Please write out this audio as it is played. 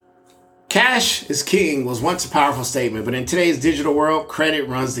Cash is king was once a powerful statement, but in today's digital world, credit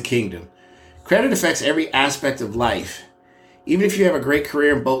runs the kingdom. Credit affects every aspect of life. Even if you have a great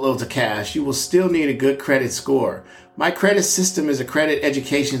career and boatloads of cash, you will still need a good credit score. My Credit System is a credit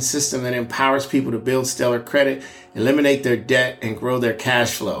education system that empowers people to build stellar credit, eliminate their debt, and grow their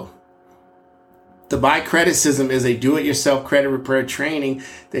cash flow. The My Credit System is a do-it-yourself credit repair training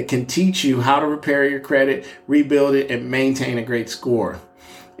that can teach you how to repair your credit, rebuild it, and maintain a great score.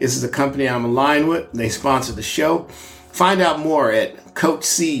 This is a company I'm aligned with. They sponsor the show. Find out more at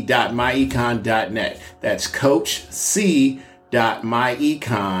coachc.myecon.net. That's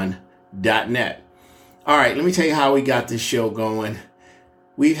coachc.myecon.net. All right, let me tell you how we got this show going.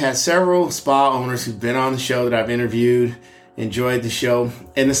 We've had several spa owners who've been on the show that I've interviewed, enjoyed the show,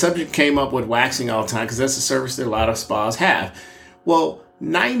 and the subject came up with waxing all the time because that's a service that a lot of spas have. Well,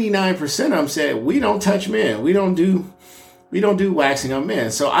 99% of them said, we don't touch men. We don't do waxing on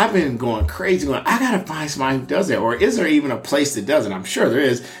men. So I've been going crazy going, I got to find somebody who does that. Or is there even a place that does it? I'm sure there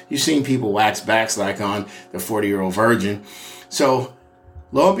is. You've seen people wax backs like on the 40-Year-Old Virgin. So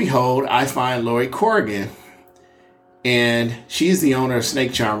lo and behold, I find Lori Corrigan, and she's the owner of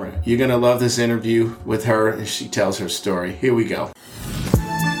Snake Charmer. You're going to love this interview with her as she tells her story. Here we go.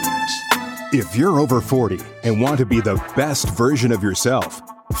 If you're over 40 and want to be the best version of yourself,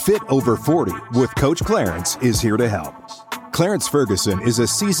 Fit Over 40 with Coach Clarence is here to help. Clarence Ferguson is a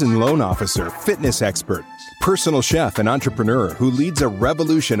seasoned loan officer, fitness expert, personal chef, and entrepreneur who leads a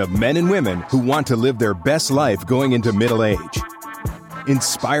revolution of men and women who want to live their best life going into middle age.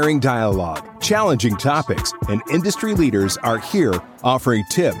 Inspiring dialogue, challenging topics, and industry leaders are here offering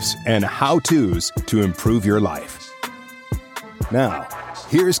tips and how-tos to improve your life. Now,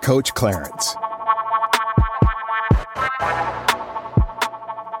 here's Coach Clarence.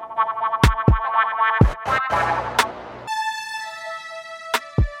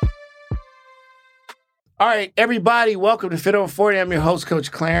 All right, everybody, welcome to Fit Over 40. I'm your host,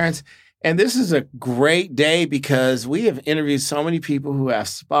 Coach Clarence. And this is a great day because we have interviewed so many people who have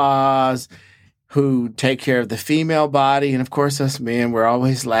spas, who take care of the female body. And of course, us men, we're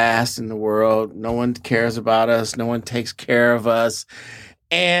always last in the world. No one cares about us. No one takes care of us.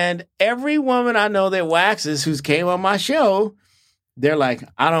 And every woman I know that waxes who's came on my show, they're like,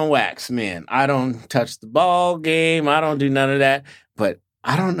 I don't wax men. I don't touch the ball game. I don't do none of that. But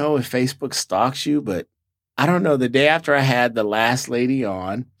I don't know if Facebook stalks you, but I don't know. The day after I had the last lady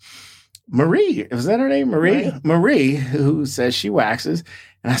on, Marie, was that her name? Marie? Marie, who says she waxes.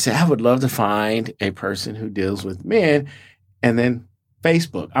 And I said, I would love to find a person who deals with men. And then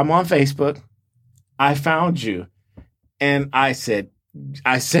Facebook. I'm on Facebook. I found you. And I said,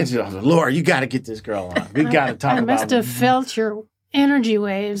 I sent it off. Laura, you got to get this girl on. We got to talk about it. I must have felt your energy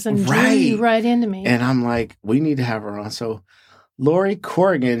waves and drew you right into me. And I'm like, we need to have her on. So Lori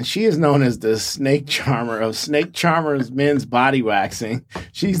Corrigan, she is known as the Snake Charmer of Snake Charmer's Men's Body Waxing.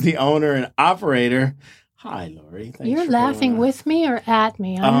 She's the owner and operator. Hi, Lori. You're laughing with me or at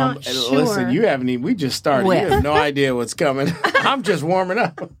me? I'm not sure. Listen, you haven't even, we just started. You have no idea what's coming. I'm just warming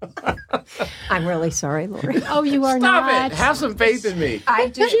up. I'm really sorry, Lori. Oh, you are Stop not. it. Have some faith in me. I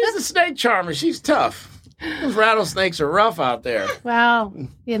do. She's the Snake Charmer. She's tough. Those rattlesnakes are rough out there. Wow.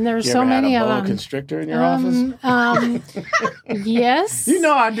 And there's You so ever many had a of boa them. constrictor in your office? Yes. You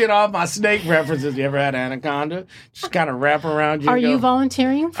know I did all my snake references. You ever had anaconda? Just kind of wrap around you. Are you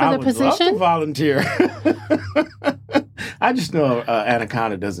volunteering for the position? I would love to volunteer. I just know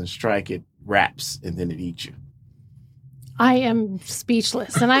anaconda doesn't strike, it wraps, and then it eats you. I am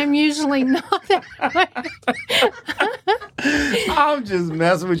speechless, and I'm usually not that way. I'm just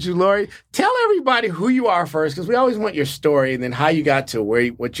messing with you, Lori. Tell everybody who you are first, because we always want your story, and then how you got to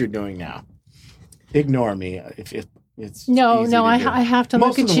what you're doing now. Ignore me if it's No, easy to I do. have to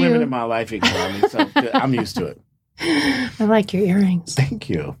Most look of at the you. women in my life ignore me, so I'm used to it. I like your earrings. Thank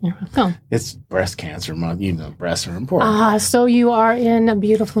you. You're welcome. It's breast cancer month. You know, breasts are important. So you are in a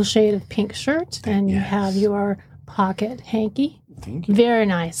beautiful shade of pink shirt, and you Yes. have your pocket hanky. Thank you. Very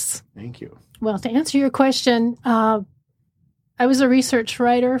nice. Thank you. Well, to answer your question, I was a research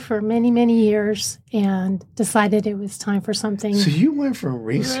writer for many, many years and decided it was time for something. So you went from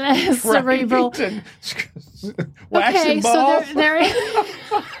research cerebral. to waxing Okay, balls? so there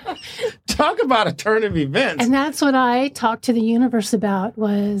Talk about a turn of events. and that's what I talked to the universe about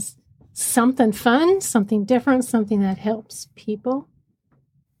was something fun, something different, something that helps people.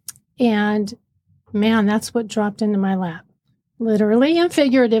 And man, that's what dropped into my lap. Literally and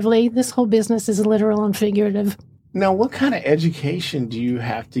figuratively. This whole business is literal and figurative. Now, what kind of education do you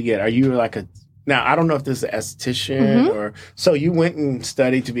have to get? Are you like now, I don't know if this is an esthetician or, so you went and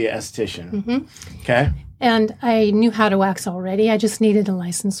studied to be an esthetician. Mm-hmm. Okay. And I knew how to wax already. I just needed a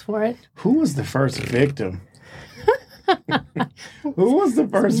license for it. Who was the first victim? Who was the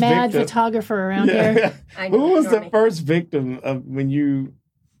first Mad victim? photographer around here. Who was the first victim of when you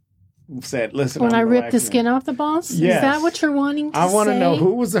said, listen, When I'm I ripped the waxing? skin off the balls? Yes. Is that what you're wanting to say? I want to know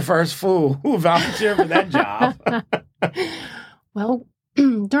who was the first fool who volunteered for that job. Well,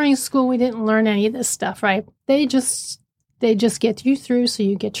 during school, we didn't learn any of this stuff, right? They just get you through so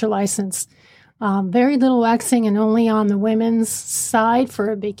you get your license. Very little waxing and only on the women's side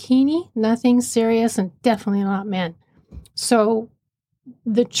for a bikini. Nothing serious and definitely not men. So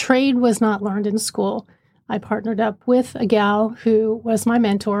the trade was not learned in school. I partnered up with a gal who was my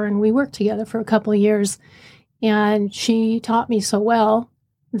mentor, and we worked together for a couple of years. And she taught me so well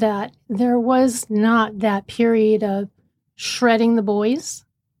that there was not that period of shredding the boys.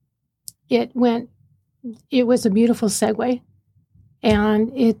 It was a beautiful segue,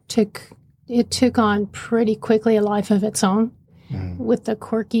 and it took on pretty quickly a life of its own with the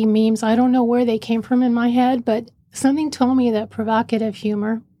quirky memes. I don't know where they came from in my head, but something told me that provocative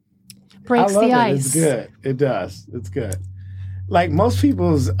humor breaks the ice. It's good. It does. It's good. Like most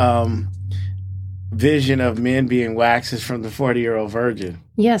people's vision of men being waxed is from the 40-year-old virgin.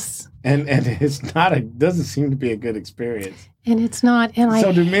 Yes. And it's doesn't seem to be a good experience. And it's not. And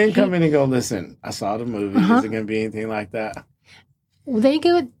so do men come in and go, listen, I saw the movie. Uh-huh. Is it going to be anything like that?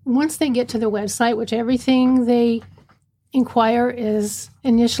 Once they get to the website, which everything they inquire is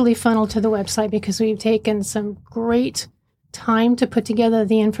initially funneled to the website, because we've taken some great time to put together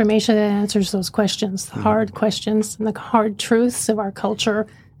the information that answers those questions, the hard questions and the hard truths of our culture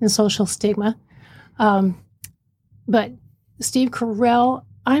and social stigma. But Steve Carell,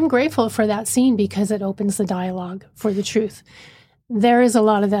 I'm grateful for that scene because it opens the dialogue for the truth. There is a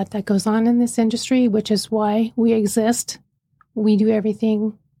lot of that goes on in this industry, which is why we exist. We do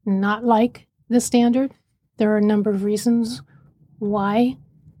everything not like the standard. There are a number of reasons why.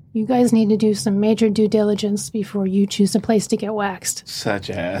 You guys need to do some major due diligence before you choose a place to get waxed. Such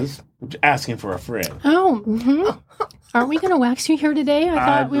as asking for a friend. Oh, mm-hmm. Aren't we going to wax you here today? I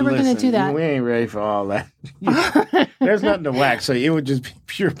thought we were going to do that. We ain't ready for all that. There's nothing to wax, so it would just be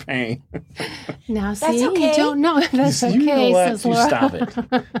pure pain. Now, That's see, okay. you don't know. That's okay, You know what? says You Laura. stop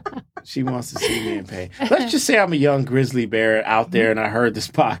it. She wants to see me in pain. Let's just say I'm a young grizzly bear out there and I heard this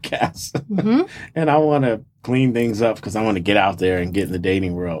podcast. Mm-hmm. And I want to clean things up because I want to get out there and get in the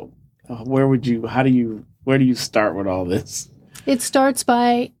dating world. Where do you start with all this? It starts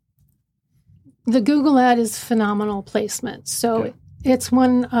by the Google ad is phenomenal placement. So Okay. it's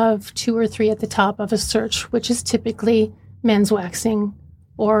one of 2 or 3 at the top of a search, which is typically men's waxing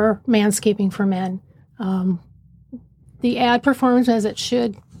or manscaping for men. The ad performs as it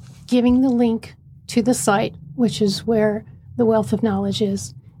should, giving the link to the site, which is where the wealth of knowledge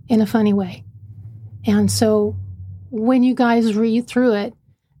is, in a funny way. And so when you guys read through it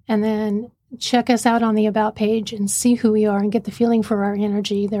and then check us out on the About page and see who we are and get the feeling for our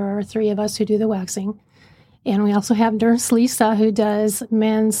energy, there are 3 of us who do the waxing. And we also have Nurse Lisa, who does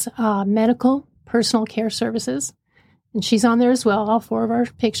men's medical personal care services. And she's on there as well, all 4 of our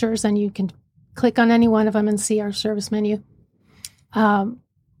pictures, and you can click on any one of them and see our service menu.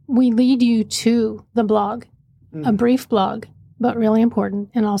 We lead you to the blog, a brief blog, but really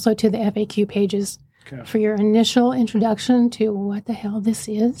important, and also to the FAQ pages for your initial introduction to what the hell this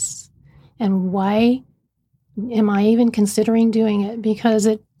is and why am I even considering doing it, because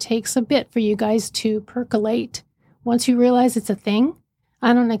it takes a bit for you guys to percolate. Once you realize it's a thing,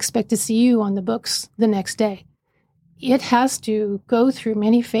 I don't expect to see you on the books the next day. It has to go through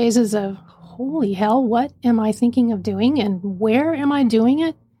many phases of, holy hell, what am I thinking of doing and where am I doing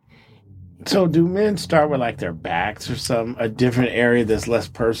it? So do men start with like their backs or a different area that's less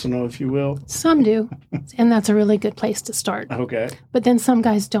personal, if you will? Some do, and that's a really good place to start. Okay. But then some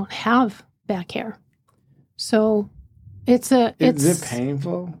guys don't have back hair. So Is it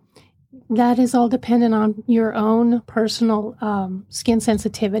painful? That is all dependent on your own personal skin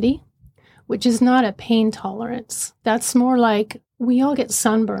sensitivity, which is not a pain tolerance. That's more like we all get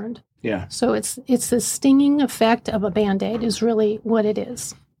sunburned. Yeah. So it's the stinging effect of a Band-Aid is really what it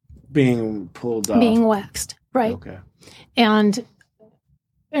is. Being pulled off. Being waxed, right? Okay. And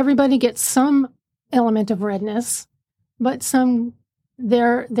everybody gets some element of redness, but some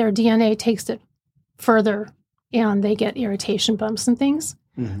their DNA takes it further and they get irritation bumps and things.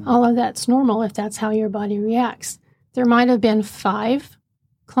 Mm-hmm. All of that's normal if that's how your body reacts. There might have been 5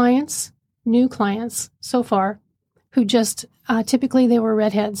 clients, new clients so far, who just typically they were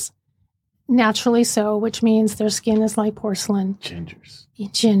redheads, naturally so, which means their skin is like porcelain. Gingers.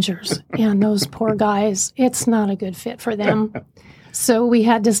 And those poor guys, it's not a good fit for them. So we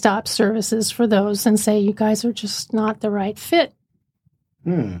had to stop services for those and say, you guys are just not the right fit.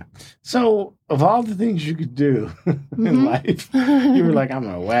 So, of all the things you could do in life, you were like, I'm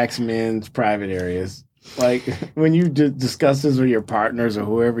going to wax men's private areas. Like, when you discuss this with your partners or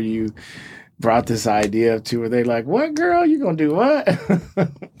whoever you brought this idea to, were they like, what, girl? You going to do what?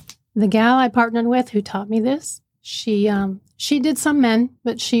 The gal I partnered with who taught me this, she did some men,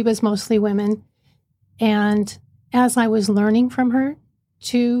 but she was mostly women. And as I was learning from her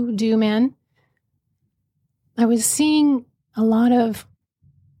to do men, I was seeing a lot of,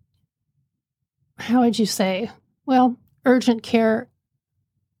 how would you say? Well, urgent care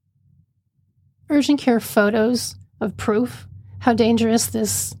photos of proof how dangerous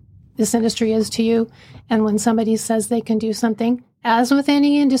this industry is to you. And when somebody says they can do something, as with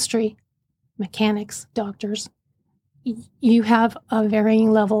any industry, mechanics, doctors, you have a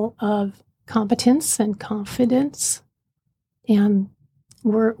varying level of competence and confidence. And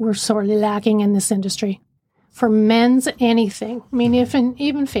we're sorely lacking in this industry. For men's anything, I mean,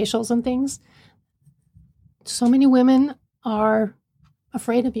 even facials and things, so many women are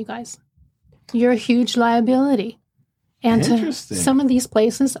afraid of you guys. You're a huge liability. And some of these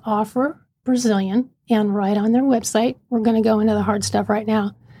places offer Brazilian, and right on their website, we're going to go into the hard stuff right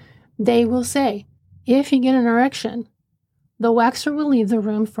now, they will say, if you get an erection, the waxer will leave the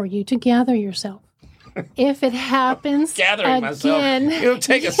room for you to gather yourself. If it happens gathering myself. It'll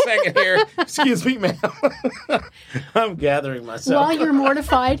take a second here. Excuse me, ma'am. I'm gathering myself. While you're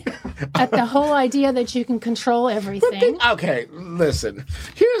mortified at the whole idea that you can control everything. Okay, listen.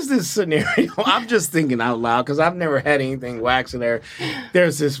 Here's this scenario. I'm just thinking out loud because I've never had anything wax in there.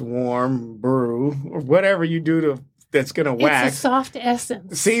 There's this warm brew or whatever you do that's going to wax. It's a soft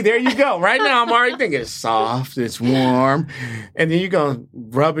essence. See, there you go. Right now, I'm already thinking it's soft, it's warm, and then you're going to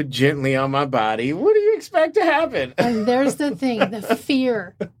rub it gently on my body. What do you expect to happen? And there's the thing, the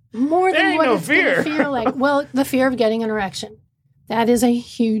fear. More than what it's going to feel like. Well, the fear of getting an erection. That is a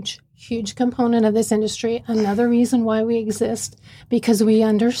huge, huge component of this industry. Another reason why we exist, because we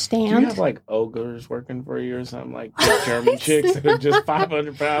understand. Do you have like ogres working for you or something, like German chicks that are just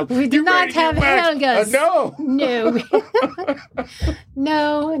 500 pounds? We do not have Helgas. No.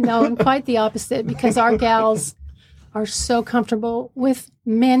 No, and quite the opposite, because our gals are so comfortable with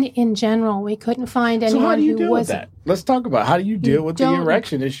men in general. We couldn't find anyone who wasn't. So how do you deal with that? Let's talk about how do you deal with the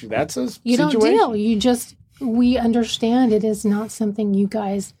erection issue? That's a situation. You don't deal. We understand it is not something you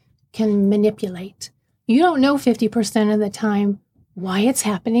guys can manipulate. You don't know 50% of the time why it's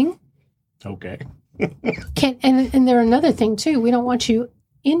happening. Okay. And there's another thing too. We don't want you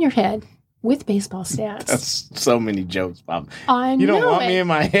in your head with baseball stats. That's so many jokes, Bob. I know. You don't want me in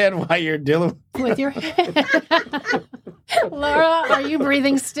my head while you're dealing with your head. Laura, are you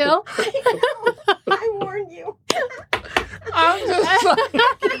breathing still? I warned you.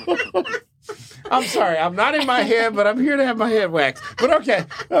 I'm sorry. I'm not in my head, but I'm here to have my head waxed. But okay.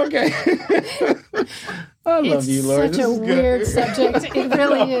 I love you, Laura. It's such a weird subject. It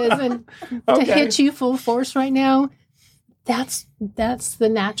really is. And to hit you full force right now, that's the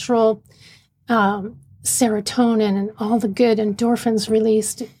natural serotonin and all the good endorphins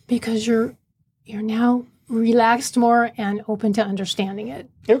released because you're now relaxed more and open to understanding it.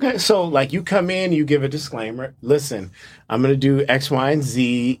 Okay, so like you come in, you give a disclaimer. Listen, I'm going to do X, Y, and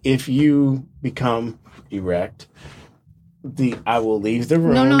Z. If you become erect, I will leave the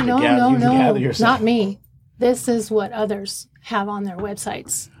room. No, not me. This is what others have on their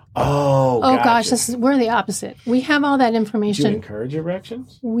websites. Oh gotcha. Gosh, we're the opposite. We have all that information. Do you encourage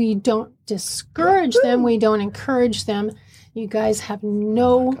erections? We don't discourage them. We don't encourage them. You guys have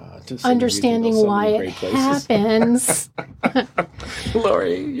no understanding why it happens.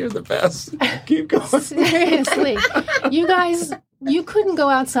 Lori, you're the best. Keep going. Seriously. You guys, you couldn't go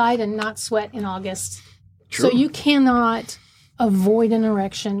outside and not sweat in August. True. So you cannot avoid an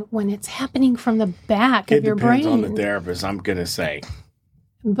erection when it's happening from the back of your brain. It depends on the therapist, I'm going to say.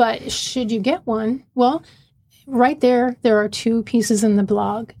 But should you get one, well, right there are 2 pieces in the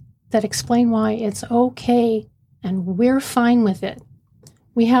blog that explain why it's okay and we're fine with it.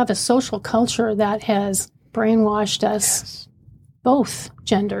 We have a social culture that has brainwashed us, both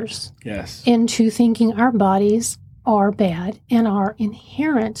genders, into thinking our bodies are bad and our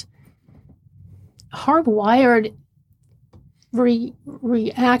inherent hardwired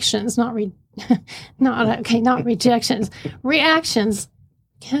reactions, not rejections, reactions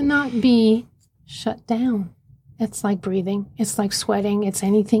cannot be shut down. It's like breathing. It's like sweating. It's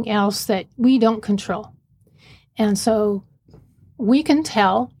anything else that we don't control. And so we can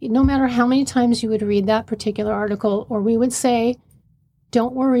tell, no matter how many times you would read that particular article, or we would say,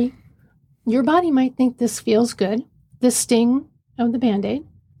 don't worry, your body might think this feels good. This sting of the Band-Aid.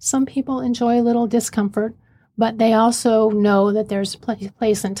 Some people enjoy a little discomfort, but they also know that there's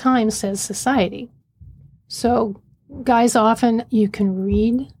place and time, says society. So guys, often you can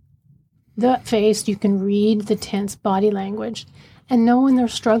read the face, you can read the tense body language and know when they're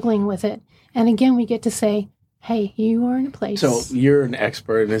struggling with it. And again, we get to say, hey, you are in a place. So you're an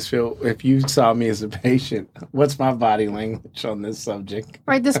expert in this field. If you saw me as a patient, what's my body language on this subject?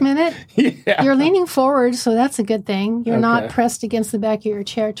 Right this minute? Yeah. You're leaning forward, so that's a good thing. You're not Okay. pressed against the back of your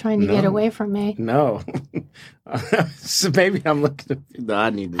chair trying to get No. away from me. No. So maybe I'm looking at... No, I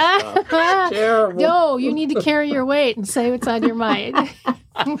need to stop. Terrible. No, you need to carry your weight and say what's on your mind.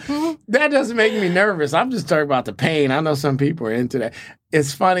 That doesn't make me nervous. I'm just talking about the pain. I know some people are into that.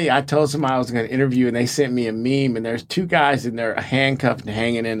 It's funny. I told somebody I was going to interview, and they sent me a meme, and there's two guys, and they're handcuffed and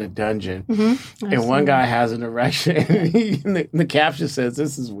hanging in a dungeon. And one guy has an erection, and the caption says,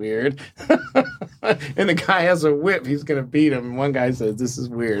 "This is weird." And the guy has a whip. He's going to beat him. And one guy says, "This is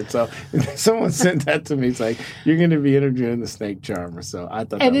weird." So someone sent that to me. It's like, you're going to be interviewing the snake charmer. So I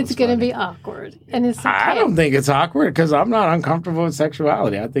thought And that it's was going to funny. be awkward. And it's okay. I don't think it's awkward because I'm not uncomfortable with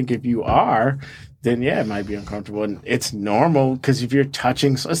sexuality. I think if you are, then yeah, it might be uncomfortable. And it's normal because if you're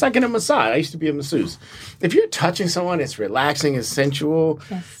touching, it's like in a massage. I used to be a masseuse. If you're touching someone, it's relaxing, it's sensual.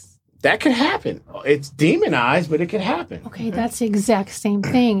 Yes. That could happen. It's demonized, but it could happen. Okay, that's the exact same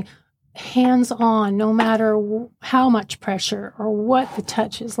thing. Hands on, no matter how much pressure or what the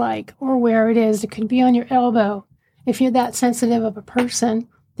touch is like or where it is. It could be on your elbow. If you're that sensitive of a person,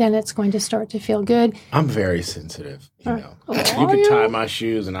 then it's going to start to feel good. I'm very sensitive. You know, Oh, you are could you? tie my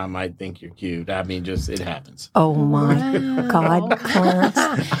shoes and I might think you're cute. I mean, just it happens. Oh my Wow. God, Clarence.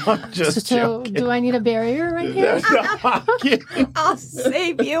 I'm just So joking. do I need a barrier right here? No, I'm kidding. I'll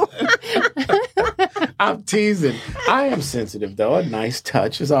save you. I'm teasing. I am sensitive, though. A nice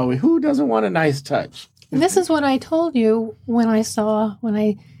touch is always. Who doesn't want a nice touch? This is what I told you when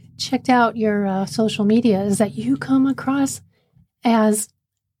I checked out your social media, is that you come across as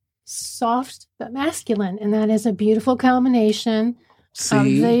soft but masculine, and that is a beautiful combination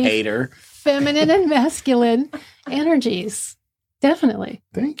See, the- hater. feminine and masculine energies. Definitely.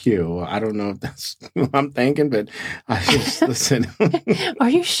 Thank you. I don't know if that's who I'm thinking, but I just listen. Are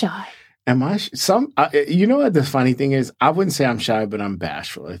you shy? Am I you know what the funny thing is? I wouldn't say I'm shy, but I'm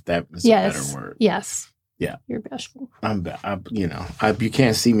bashful. If that is a Yes. better word. Yes. Yeah. You're bashful. You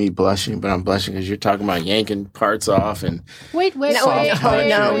can't see me blushing, but I'm blushing because you're talking about yanking parts off and Wait. No, Wait. no,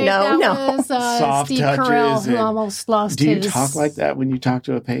 That no. was Soft Steve touches Carell, who and- almost lost do you his. talk like that when you talk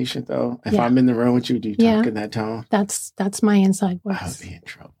to a patient, though? If Yeah. I'm in the room with you, do you Yeah. talk in that tone? That's my inside I would voice. be in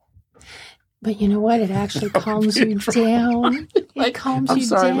trouble. But you know what? It actually calms be in you trouble. down. It calms I'm you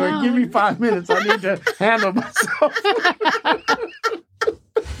sorry, down. Lord. Give me 5 minutes. I need to handle myself.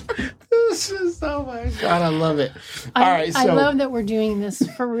 This is, oh my God, I love it. All right, I so love that we're doing this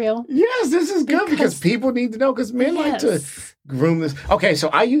for real. yes, this is good because Because- people need to know because men like to Yes. groom this. Okay, so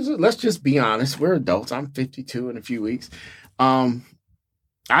I use it. Let's just be honest. We're adults. I'm 52 in a few weeks.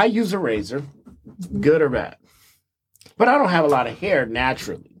 I use a razor, good or bad, but I don't have a lot of hair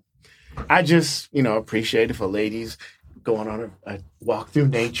naturally. I just, appreciate if a lady's going on a walk through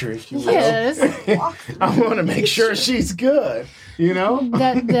nature, if you will. Yes. I want to make sure she's good,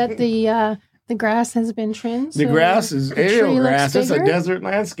 that the grass has been trimmed. The so grass is the tree ale looks grass. It's a bigger? desert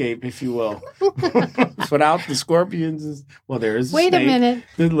landscape, if you will. Without the scorpions. Well, there is a Wait a snake minute.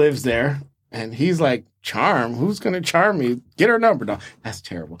 that lives there. And he's like, charm? Who's going to charm me? Get her number. No, that's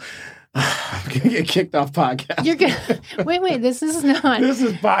terrible. I'm going to get kicked off podcast. You're good. Wait. This is not. This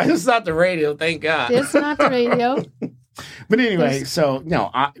is not the radio, thank God. This is not the radio. But anyway, There's- so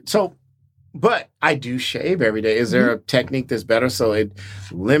no, but I do shave every day. Is there a technique that's better so it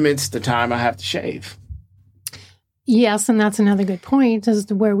limits the time I have to shave? Yes, and that's another good point.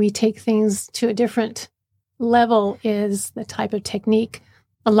 Is where we take things to a different level is the type of technique.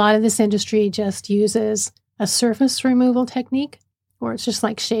 A lot of this industry just uses a surface removal technique, where it's just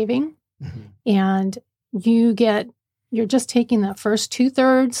like shaving, and you're just taking the first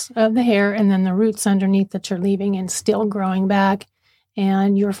 2/3 of the hair and then the roots underneath that you're leaving and still growing back,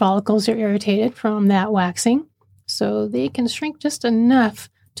 and your follicles are irritated from that waxing, so they can shrink just enough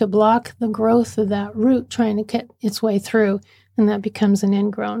to block the growth of that root trying to get its way through, and that becomes an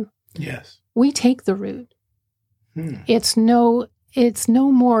ingrown. Yes. We take the root. Hmm. It's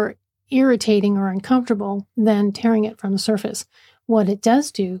no more irritating or uncomfortable than tearing it from the surface. What it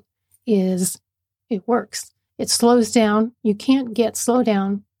does do is it works. It slows down. You can't get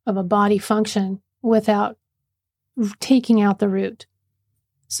slowdown of a body function without taking out the root.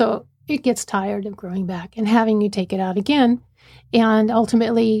 So it gets tired of growing back and having you take it out again. And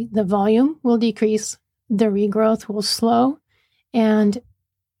ultimately, the volume will decrease, the regrowth will slow, And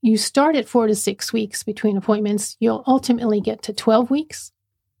you start at 4 to 6 weeks between appointments. You'll ultimately get to 12 weeks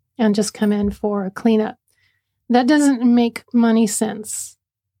and just come in for a cleanup. That doesn't make money sense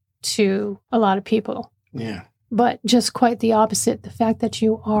to a lot of people. Yeah. But just quite the opposite. The fact that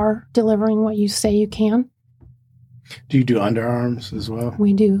you are delivering what you say you can. Do you do underarms as well?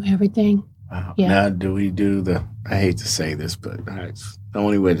 We do everything. Wow. Yeah. Now, do we do I hate to say this, but it's the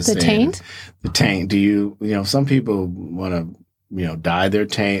only way to say The taint? it. The taint. Do you, some people want to, dye their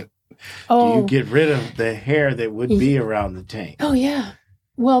taint. Oh. Do you get rid of the hair that would be around the taint? Oh, yeah.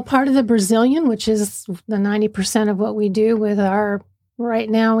 Well, part of the Brazilian, which is the 90% of what we do with right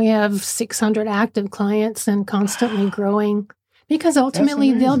now we have 600 active clients and constantly growing because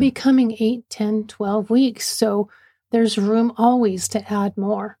ultimately they'll be coming 8, 10, 12 weeks. So there's room always to add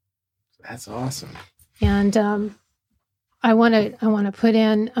more. That's awesome. And I want to put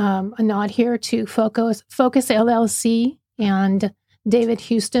in a nod here to Focus LLC and David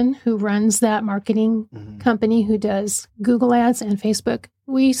Houston, who runs that marketing company, who does Google ads and Facebook.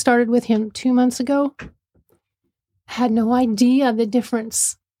 We started with him 2 months ago. Had no idea the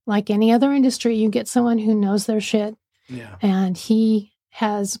difference. Like any other industry, you get someone who knows their shit. Yeah. And he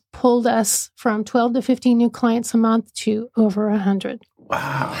has pulled us from 12 to 15 new clients a month to over 100.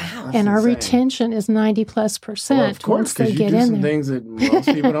 Wow. And our insane. retention is 90+%. Well, of course, once they because you get do in some there. things that most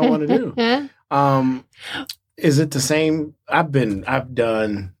people don't want to do. Is it the same? I've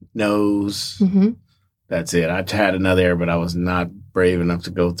done nose. Mm-hmm. That's it. I had another area, but I was not brave enough to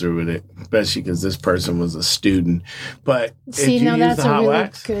go through with it, especially because this person was a student. But See, if you now use that's the a hot really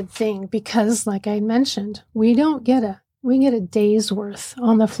wax, good thing because, like I mentioned, we get a day's worth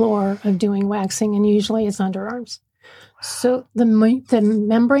on the floor of doing waxing, and usually it's underarms. So the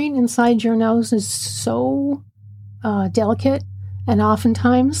membrane inside your nose is so delicate, and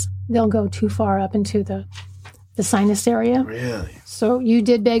oftentimes they'll go too far up into the sinus area. really? So you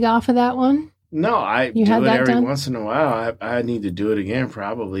did beg off of that one? No, I You do had it that every done? once in a while. I need to do it again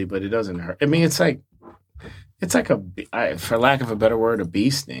probably, but it doesn't hurt. I mean, it's like for lack of a better word, a bee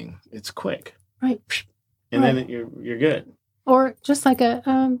sting. It's quick, Right. and Right. then you're good. Or just like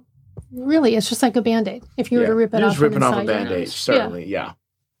really, it's just like a Band-Aid. If you were to rip it You're off just from ripping off a inside your Band-Aid, nose. certainly, yeah.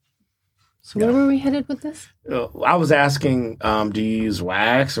 So where were we headed with this? I was asking, do you use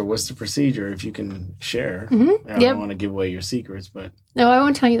wax or what's the procedure? If you can share. Mhm. I don't want to give away your secrets, but No, I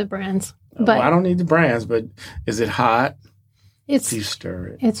won't tell you the brands. But I don't need the brands. But is it hot? Do you it's stir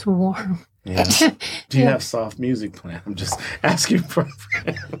it? it's warm. Yeah. Do you Yeah. have soft music playing? I'm just asking for.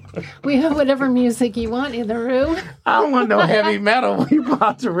 We have whatever music you want in the room. I don't want no heavy metal. You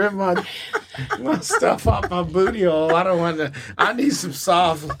about to rip my stuff off my booty hole. I don't want to. I need some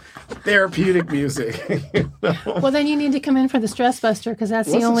soft therapeutic music. Well, then you need to come in for the Stress Buster because that's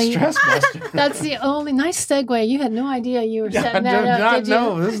What's the only. a stress buster? That's the only nice segue. You had no idea you were I setting do that up, not did you?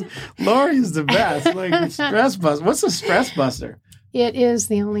 know. Lori's the best. Like stress buster. What's a stress buster? It is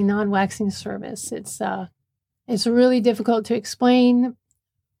the only non-waxing service. It's really difficult to explain.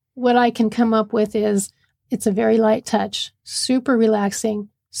 What I can come up with is it's a very light touch, super relaxing,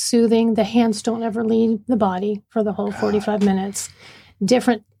 soothing. The hands don't ever leave the body for the whole 45 minutes.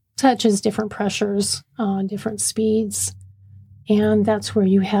 Different touches, different pressures, different speeds. And that's where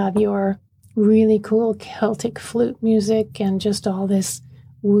you have your really cool Celtic flute music and just all this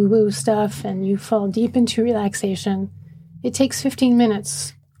woo-woo stuff, and you fall deep into relaxation. It takes 15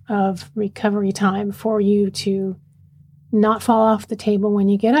 minutes of recovery time for you to not fall off the table when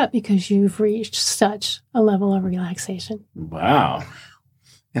you get up because you've reached such a level of relaxation. Wow.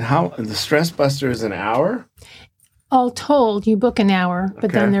 And the stress buster is an hour? All told, you book an hour,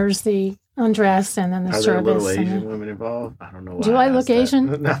 but then Okay. there's the undress and then the Are there service. little and Asian women involved? I don't know why Do I asked look that.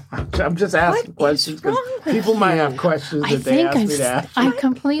 Asian? No, I'm just asking questions because people might have questions I that they think ask me to ask. I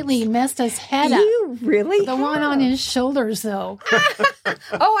completely messed his head up. You really? The one on his shoulders, though.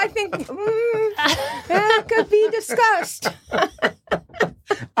 Oh, I think that could be discussed.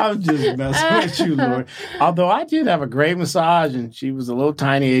 I'm just messing with you, Lord. Although I did have a great massage, and she was a little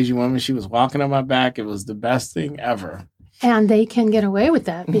tiny Asian woman. She was walking on my back. It was the best thing ever. And they can get away with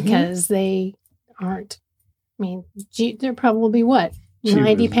that Mhm. because they aren't. I mean, they're probably what, She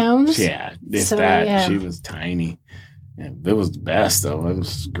 90 was- pounds? Yeah, if So, that. yeah. She was tiny. And it was the best, though. It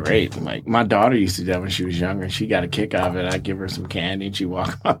was great. Like, my daughter used to do that when she was younger, and she got a kick out of it. I'd give her some candy, and she'd walk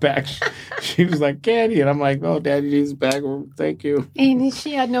on my back. She was like, candy. And I'm like, oh, Daddy needs a bag. Thank you. And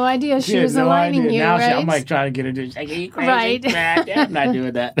she had no idea she had was no aligning idea. you, Now right? I'm like trying to get her to, she's like, are you crazy? Right. Dad, I'm not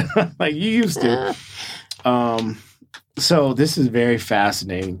doing that. Like you used to. So this is very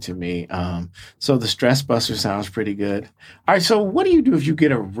fascinating to me. So the stress buster sounds pretty good. All right. So what do you do if you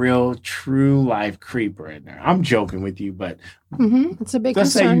get a real, true life creeper in there? I'm joking with you, but It's a big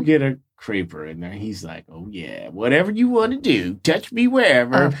let's say concern. you get a creeper in there. He's like, oh yeah, whatever you want to do, touch me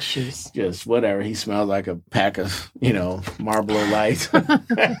wherever. Oh, jeez. Just whatever. He smells like a pack of, Marlboro Lights.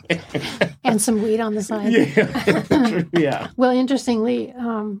 And some weed on the side. Yeah. Yeah. Well, interestingly,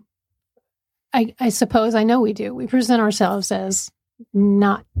 I suppose I know we do. We present ourselves as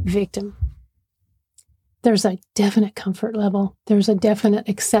not victim. There's a definite comfort level. There's a definite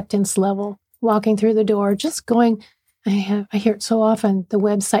acceptance level. Walking through the door, just going. I hear it so often. The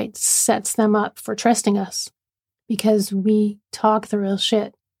website sets them up for trusting us because we talk the real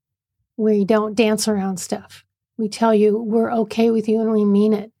shit. We don't dance around stuff. We tell you we're okay with you and we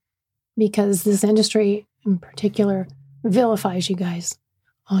mean it because this industry in particular vilifies you guys.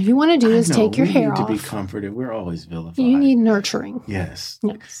 All you want to do is take your hair off. We off. need to be comforted. We're always vilified. You need nurturing. Yes.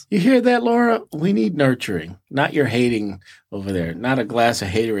 Yes. You hear that, Laura? We need nurturing, not your hating over there. Not a glass of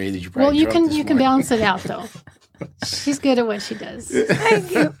haterade that you probably Well, you drunk can this you can morning. balance it out though. She's good at what she does. Thank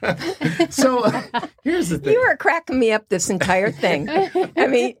you. So here's the thing. You were cracking me up this entire thing. I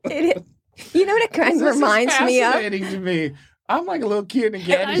mean, you know what it kind of This is reminds me of? fascinating to me. I'm like a little kid in a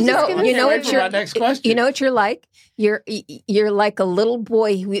candy I was store. just No, gonna you know say what that. you're. My next question. You know what you're like. You're like a little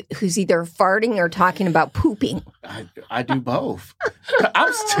boy who's either farting or talking about pooping. I do both.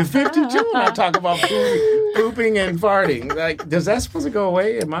 I'm still 52 and I talk about pooping and farting. Like, does that supposed to go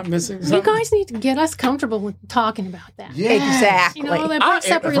away? Am I missing something? You guys need to get us comfortable with talking about that. Yes. Exactly. You know, that breaks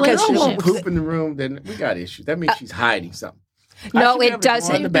up If she don't relationships. poop in the room, then we got issues. That means she's hiding something. No, I should it never go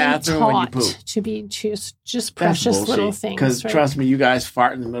doesn't. in the They've been bathroom when you taught poop. to be just That's precious little bullshit. things. Because right? trust me, you guys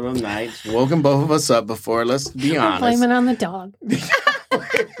fart in the middle of the night, woken both of us up before. Let's be honest. Blame it on the dog.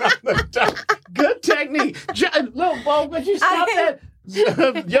 Good technique. Little Bo, would you stop that?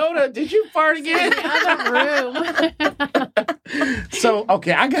 Yoda, did you fart again? So,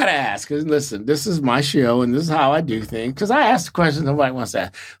 okay, I got to ask. 'Cause listen, this is my show, and this is how I do things. Because I ask the questions nobody wants to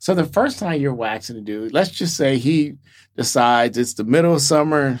ask. So the first time you're waxing a dude, let's just say he decides it's the middle of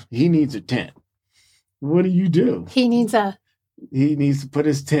summer, he needs a tent. What do you do? He needs a. He needs to put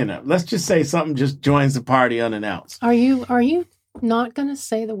his tent up. Let's just say something just joins the party unannounced. Are you not going to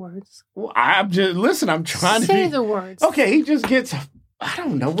say the words? Well, I'm trying to Say be. the words. Okay, he just gets, I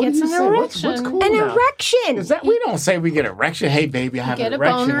don't know. What Gets do you an say? What's erection. cool An now? erection. Is that we don't say we get erection? Hey, baby, I have Get an a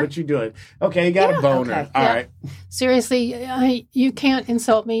erection. boner. What you doing? Okay, you got a boner. okay. All Yeah. right. Seriously, you can't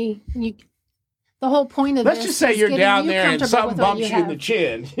insult me. The whole point of Let's this just say is you're getting down you there and comfortable something with what bumps you in the have.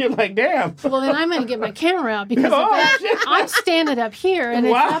 chin. You're like, damn. Well, then I'm going to get my camera out because Oh, if shit. I'm standing up here, and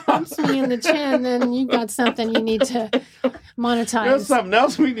if Wow. that bumps me in the chin, then you got something you need to There's monetize. something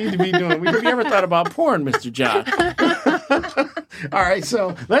else we need to be doing. Have you ever thought about porn, Mr. John? All right,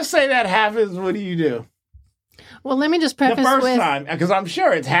 so let's say that happens. What do you do? Well, let me just The preface first with time, because I'm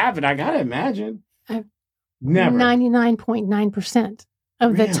sure it's happened. I got to imagine. I've- Never. 99.9%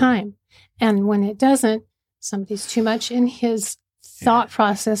 of the Really? time. And when it doesn't, somebody's too much in his thought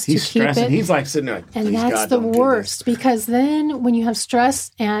process He's to keep stressing. it. He's like sitting there like, And "Please, that's God, the don't do this." worst because then when you have stress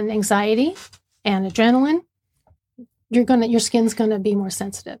and anxiety and adrenaline, your skin's gonna be more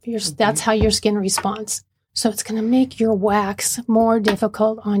sensitive. That's how your skin responds. So it's gonna make your wax more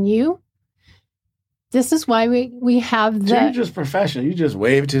difficult on you. This is why we have So you're the just professional. You just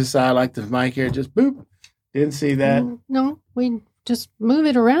wave to the side like the mic here, just boop. Didn't see that. no, we just move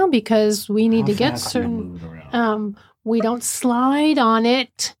it around because we need How to get fast do you certain. move it around? We don't slide on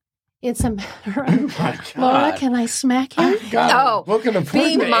it. It's a matter Oh of my God. Laura. Can I smack him? I got Oh, a booking Be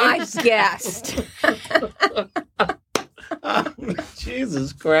appointment. my guest.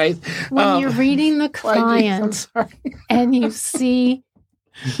 Jesus Christ. When you're reading the why do you- I'm client sorry. and you see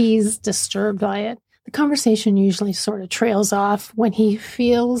he's disturbed by it, the conversation usually sort of trails off when he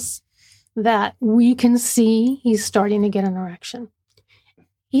feels that we can see he's starting to get an erection.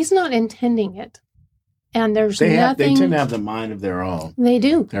 He's not intending it. And there's They nothing tend to have the mind of their own. they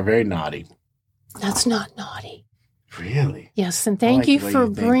do. They're very naughty. That's not naughty. Really? Yes, and I thank like you the way for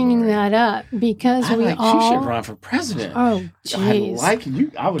you think, bringing Lori. that up because I we like, all. she should run for president. Oh, I jeez. like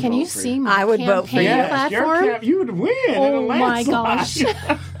you. I would Can vote you for see you. my I would vote for campaign you. Yes, your platform? you would win. in a Oh my landslide. gosh.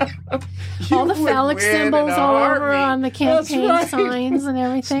 You All the would phallic win in symbols a all over heartbeat. on the That's campaign right. signs and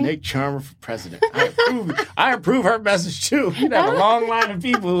everything. Snake Charmer for president. I approve her message too. You'd have a long line of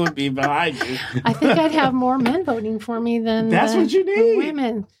people who would be behind you. I think I'd have more men voting for me than That's what you the need.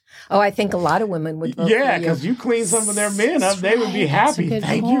 women. Oh, I think a lot of women would vote Yeah, for you. because you clean some of their men up, they would be That's a happy. good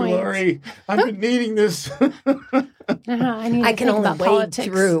Thank you, point. Lori. I've been needing this. I need I to can think only about wade politics.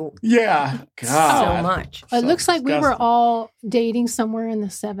 through Yeah. so God. much. It So looks like we were disgusting. all dating somewhere in the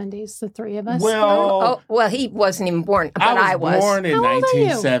 70s, the three of us. Well, Oh, well, he wasn't even born, but I was. born in How old are you?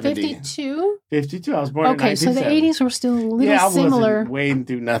 1970. 52? 52. I was born Okay, in so the 1970. 80s were still a little Yeah, I similar. wasn't wading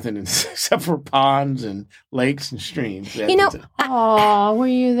through nothing except for ponds and lakes and streams. You know, Oh, were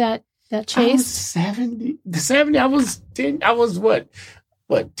you that I was chase? 70. The 70, I was 10. I was what?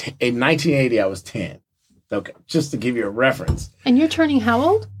 In 1980, I was 10. Okay, just to give you a reference. And you're turning how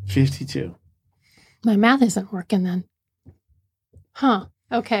old? 52. My math isn't working then. Huh.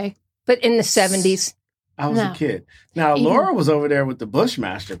 Okay. but in the 70s, I was No. a kid. Now, Even- Laura was over there with the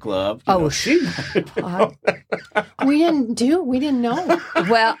Bushmaster Club. You Oh, know, she. God. We didn't know.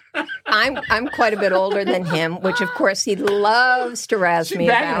 well, I'm quite a bit older than him, which of course he loves to razz me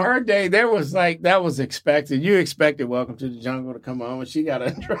Back in about. her day, there was like that was expected. You expected "Welcome to the Jungle" to come on, and she got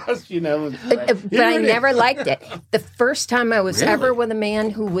undressed. You know, it was like, But I here it is. never liked it. The first time I was Really? ever with a man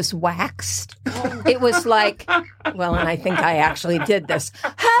who was waxed, it was like, well, and I think I actually did this.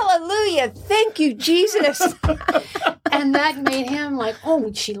 Hallelujah. Thank you, Jesus. And that made him like,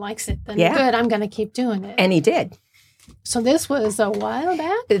 oh, she likes it. Then Yeah. good, I'm going to keep doing it. And he did. So this was a while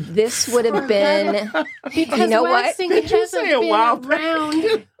back? This would have been, Because you know what? waxing Did you hasn't say a been while back?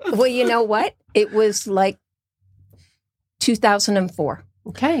 around. Well, you know what? It was like 2004.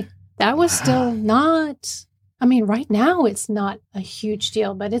 Okay. That was still not, I mean, right now it's not a huge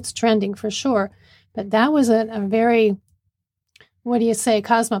deal, but it's trending for sure. But that was a very, what do you say,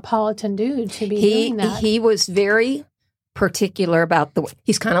 cosmopolitan dude to be doing that. He was very particular about the way.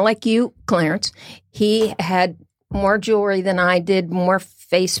 He's kind of like you, Clarence. He had more jewelry than I did, more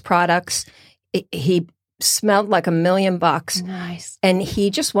face products. He smelled like $1,000,000, Nice. and he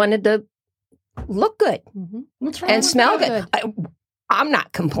just wanted to look good Mhm. What's wrong and with smell that? good. I'm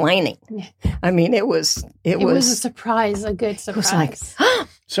not complaining. Yeah. I mean, it was It was a surprise, a good it was like, surprise.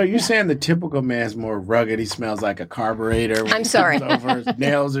 So you're saying the typical man's more rugged? He smells like a carburetor. when I'm he sorry. comes over, his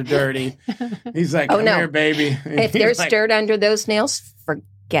nails are dirty. He's like, Oh, "Come no. here, baby." And if he's there's like, dirt under those nails,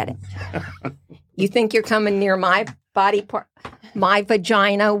 forget it. You think you're coming near my body part, my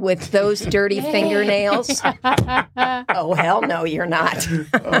vagina with those dirty fingernails? Oh, hell no, you're not.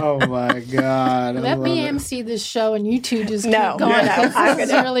 "Oh my god!" I Let me love it. MC this show and you two just No, keep going. no, because I'm this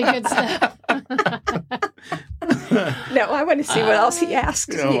is gonna- really good stuff. No, I want to see what else he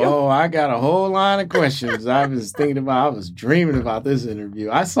asks you. Oh, I got a whole line of questions. I was dreaming about this interview.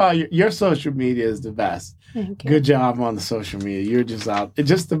 I saw your social media is the best. Thank you. Good job on the social media. You're just out,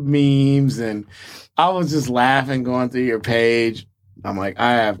 just the memes, and I was just laughing going through your page. I'm like,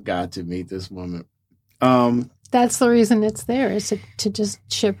 I have got to meet this woman. That's the reason it's there, is to just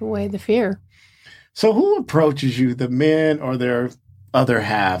chip away the fear. So who approaches you, the men or their other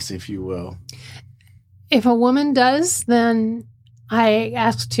halves, if you will? If a woman does, then I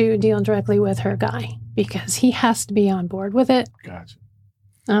ask to deal directly with her guy because he has to be on board with it. Gotcha.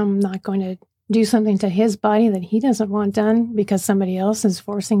 I'm not going to do something to his body that he doesn't want done because somebody else is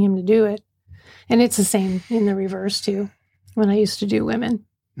forcing him to do it. And it's the same in the reverse, too. When I used to do women,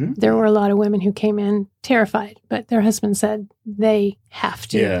 Hmm? there were a lot of women who came in terrified, but their husband said they have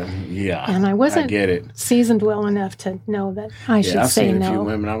to. Yeah. And I I wasn't get it. seasoned well enough to know that I should I've say seen a few no.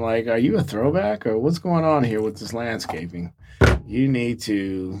 women. I'm like, are you a throwback or what's going on here with this landscaping? You need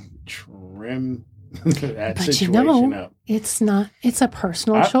to trim that But you situation know, up. it's not, it's a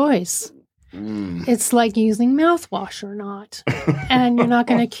personal I- choice. Mm. It's like using mouthwash or not. And you're not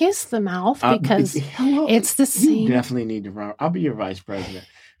going to kiss the mouth because Hello. it's the You same. definitely need to run. I'll be your vice president.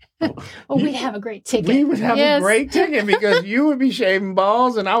 Oh, we'd have a great ticket. We would have Yes. a great ticket because you would be shaving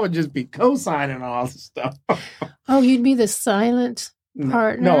balls and I would just be co-signing all the stuff. Oh, you'd be the silent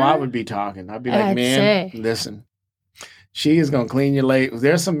partner. No, I would be talking. I'd be like, I'd man, say. listen, she is going to clean your leg.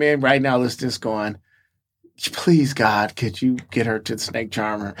 There's some men right now that's just going, please, God, could you get her to the snake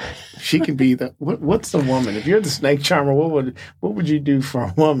charmer? She can be the, what's the woman? If you're the snake charmer, what would you do for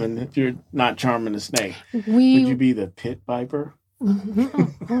a woman if you're not charming the snake? Would you be the pit viper?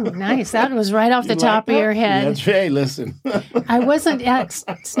 Oh, nice. That was right off the You top like of your that? head. That's right. Listen. I wasn't at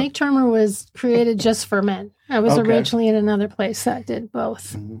Snake Charmer was created just for men. I was Okay. originally at another place that did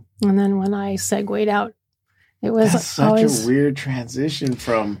both. Mhm. And then when I segued out, it was That's such always a weird transition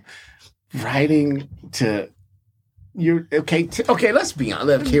from writing to you. Okay, let's be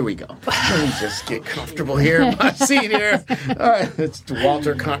honest. Here we go. Let me just get comfortable here in my seat here. All right, it's the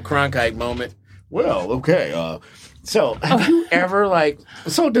Walter Cronkite moment. Well, okay. So have you ever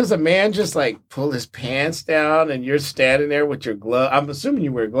so does a man just pull his pants down and you're standing there with your glove? I'm assuming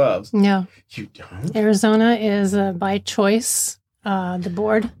you wear gloves. No. You don't? Arizona is by choice. The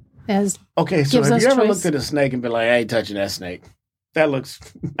board has Okay, so gives have us you ever choice. looked at a snake and been like, I ain't touching that snake? That looks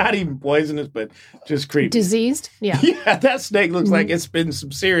not even poisonous, but just creepy. diseased. Yeah. Yeah, that snake looks like it's been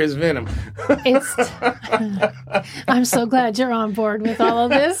some serious venom. I'm so glad you're on board with all of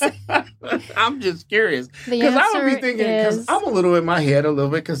this. I'm just curious. The Because I would be answer thinking, because is- I'm a little in my head a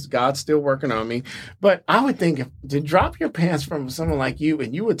little bit because God's still working on me. But I would think to drop your pants from someone like you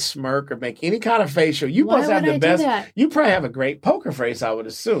and you would smirk or make any kind of facial, you Why must have would the I do best. that? You probably have a great poker face, I would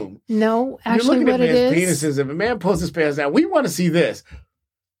assume. No, You're actually, looking what at it men's is. penises. If a man pulls his pants down, we want to see this.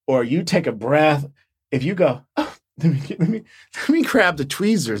 Or you take a breath. If you go, oh, let me grab the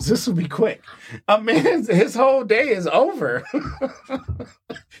tweezers. This will be quick. A man's his whole day is over.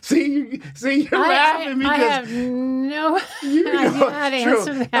 See, you're laughing I because have no you idea know how to it's true.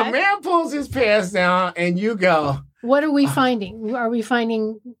 answer A that. man pulls his pants down, and you go. What are we finding? Are we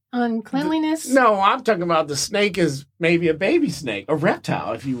finding uncleanliness? No, I'm talking about the snake is maybe a baby snake, a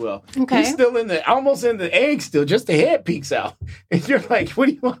reptile, if you will. Okay. He's still almost in the egg still, just the head peeks out. And you're like, what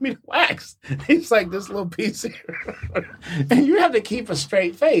do you want me to wax? He's like this little piece here. And you have to keep a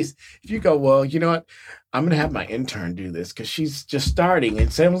straight face. If you go, well, you know what? I'm going to have my intern do this because she's just starting.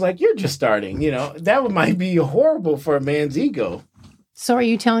 And Sam was like, you're just starting. That might be horrible for a man's ego. So are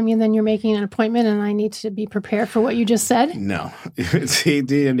you telling me then you're making an appointment and I need to be prepared for what you just said? No. See,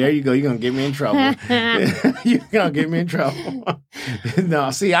 and there you go. You're going to get me in trouble. You're going to get me in trouble.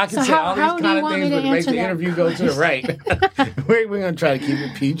 No, see, I can So say how all do these kind you of want me things to would make answer the that interview go to the right. We're going to try to keep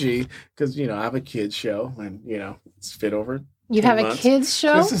it PG because, I have a kids show and, it's fit over You 10 have a months. kids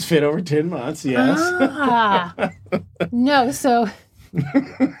show? This is fit over 10 months, yes. Ah. No, so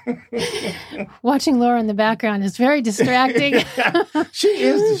watching Laura in the background is very distracting. She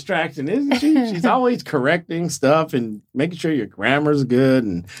is distracting, isn't she? She's always correcting stuff and making sure your grammar's good.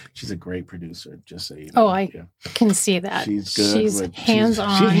 And she's a great producer, just so you know. Oh, I can see that. She's good. She's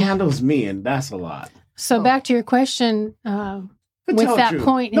hands-on. She handles me, and that's a lot. So back to your question, But with tell the that truth.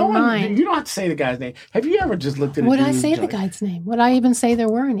 point No in one- mind. You don't have to say the guy's name. Have you ever just looked at a Would I dude's say the joint? guy's name? Would I even say there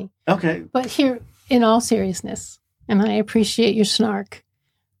were any? Okay. But here, in all seriousness, and I appreciate your snark,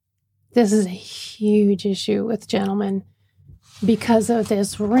 this is a huge issue with gentlemen because of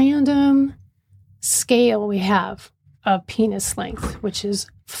this random scale we have of penis length, which is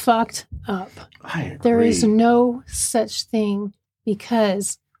fucked up. I agree. There is no such thing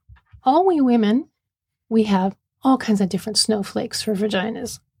because all we women, we have all kinds of different snowflakes for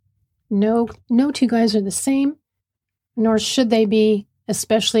vaginas. No two guys are the same, nor should they be,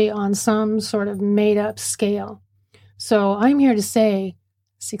 especially on some sort of made up scale. So I'm here to say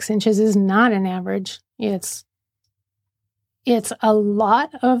 6 inches is not an average. It's a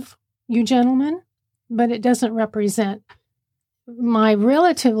lot of you gentlemen, but it doesn't represent my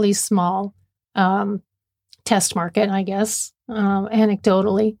relatively small test market, I guess,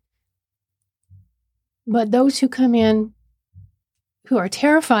 anecdotally. But those who come in who are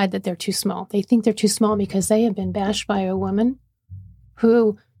terrified that they're too small, they think they're too small because they have been bashed by a woman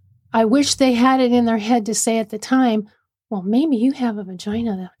who I wish they had it in their head to say at the time, well, maybe you have a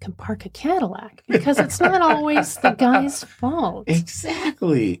vagina that can park a Cadillac, because it's not always the guy's fault.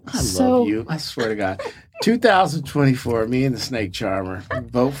 Exactly. I So- love you. I swear to God. 2024, me and the Snake Charmer.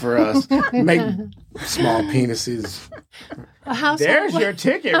 Vote for us. Make small penises. A household- There's your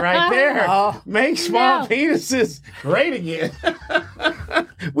ticket right there. Oh. Make small No. penises great again.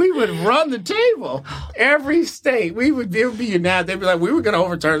 We would run the table. Every state, it would be unanimous. They'd be like, we were going to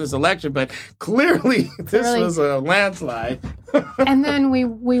overturn this election, but clearly this Clearly. was a landslide. And then we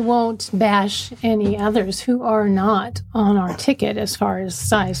won't bash any others who are not on our ticket as far as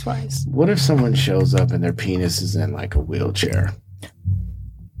size wise. What if someone shows up and their penis is in like a wheelchair?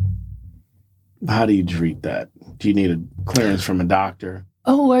 How do you treat that? Do you need a clearance from a doctor?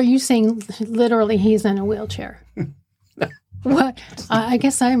 Oh, are you saying literally he's in a wheelchair? What? I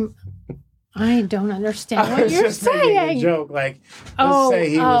guess I don't understand I what was you're just making a saying. joke. Like, let's say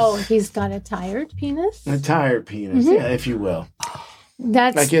he was he's got a tired penis. a tired penis, Mhm. yeah, if you will.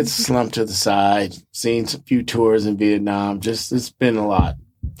 That's Like it's slumped to the side. Seen a few tours in Vietnam. Just it's been a lot.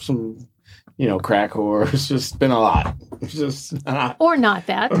 Some, crack whore. It's just been a lot. It's just not, or not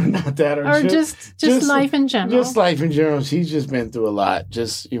that, or not that, or just life in general. Just life in general. She's just been through a lot.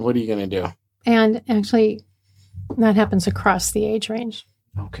 Just what are you gonna do? And actually, that happens across the age range.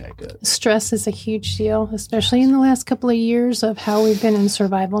 Okay, good. Stress is a huge deal, especially in the last couple of years of how we've been in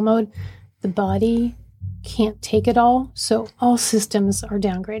survival mode. The body can't take it all, so all systems are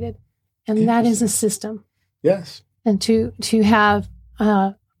downgraded. And that is a system. Yes. And to have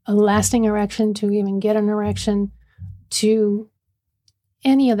a lasting erection, to even get an erection, to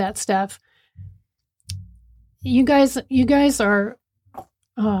any of that stuff, you guys are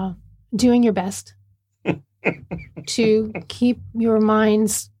doing your best to keep your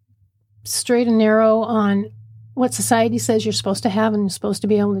minds straight and narrow on what society says you're supposed to have and you're supposed to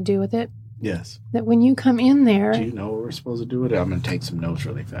be able to do with it. Yes. That when you come in there... Do you know what we're supposed to do with it? I'm going to take some notes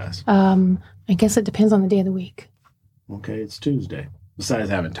really fast. I guess it depends on the day of the week. Okay, it's Tuesday. Besides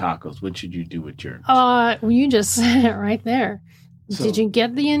having tacos, what should you do with your... Well, you just said it right there. So- Did you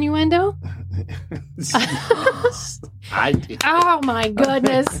get the innuendo? I did. Oh, my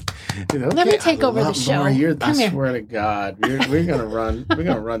goodness. Let me take over the show. Laura, Come I here. swear to God, we're gonna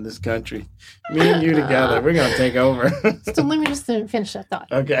run this country. Me and you together, we're gonna take over. So let me just finish that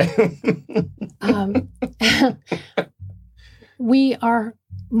thought. Okay. We are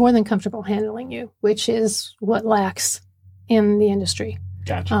more than comfortable handling you, which is what lacks in the industry.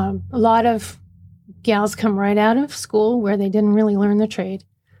 Gotcha. A lot of gals come right out of school where they didn't really learn the trade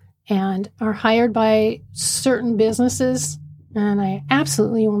and are hired by certain businesses. And I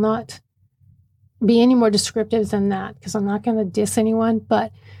absolutely will not be any more descriptive than that because I'm not going to diss anyone.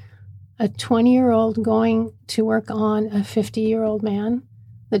 But a 20-year-old going to work on a 50-year-old man,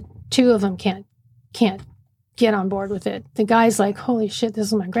 the two of them can't get on board with it. The guy's like, holy shit, this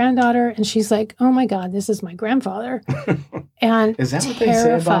is my granddaughter. And she's like, oh my God, this is my grandfather. And Is that what terrified. they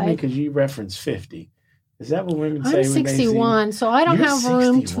say about me? Because you referenced 50. Is that what women say? I'm when they see 61, so I don't You're have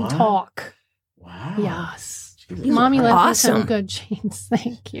room 61? to talk. Wow. Yes. Jesus Mommy Christ. left me some Awesome. good jeans.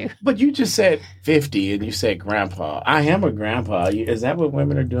 Thank you. But you just said 50 and you said grandpa. I am a grandpa. Is that what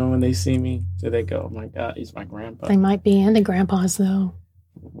women are doing when they see me? Do they go, oh my God, he's my grandpa? They might be into grandpas, though.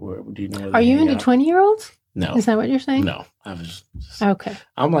 Do you know where Are they you hang into out? 20-year-olds? No. Is that what you're saying? No. I was just, Okay.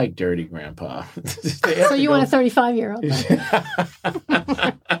 I'm like dirty grandpa. So you want a 35-year-old?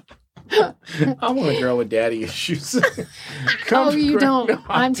 I want a girl with daddy issues. Oh, you don't. No,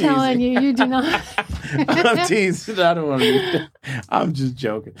 I'm telling teasing. you do not. I'm teasing. I don't want to. I'm just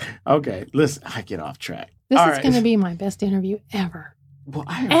joking. Okay, listen. I get off track. This All is right. going to be my best interview ever. Well,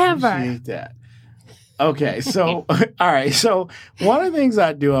 I Ever. appreciate that. Okay, so all right. So one of the things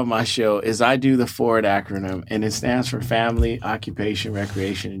I do on my show is I do the FORD acronym, and it stands for Family, Occupation,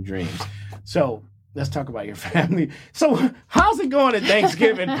 Recreation, and Dreams. So let's talk about your family. So how's it going at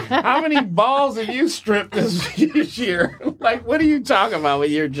Thanksgiving? How many balls have you stripped this year? Like, what are you talking about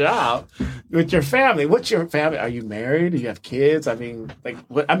with your job, with your family? What's your family? Are you married? Do you have kids? I mean, like,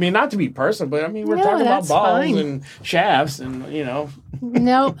 what, I mean, not to be personal, but I mean, we're No, talking about that's balls fine. and shafts, and you know.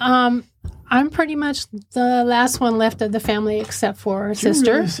 No, I'm pretty much the last one left of the family except for You're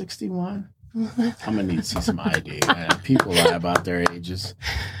sister. really 61. I'm gonna need to see some ID. Man. People lie about their ages,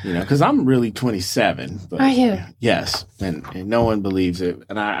 you know, because I'm really 27. But Are you? Yes, and no one believes it,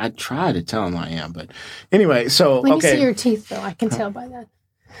 and I try to tell them I am, but anyway. So Let me okay, see your teeth, though. I can tell by that.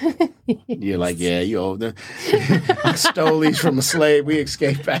 you're like, yeah, you old. I stole these from a slave. We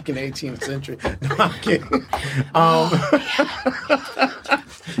escaped back in the 18th century. No, I'm kidding.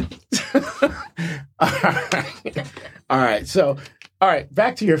 All right. So, all right,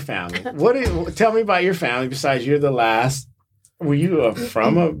 back to your family. Tell me about your family? Besides, you're the last. Were you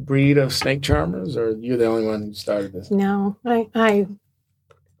from a breed of snake charmers, or you're the only one who started this? No, I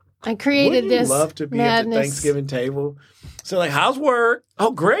created Wouldn't you this love to be madness. at the Thanksgiving table? So, like, how's work?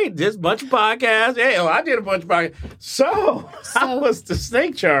 Oh, great! There's a bunch of podcasts. Hey, I did a bunch of podcasts. So how was the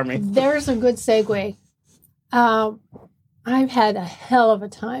snake charming? There's a good segue. I've had a hell of a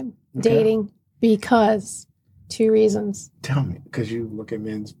time dating because two reasons. Tell me, because you look at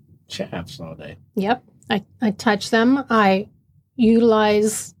men's shafts all day. Yep. I touch them. I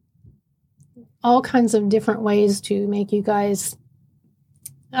utilize all kinds of different ways to make you guys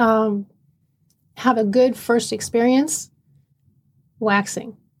have a good first experience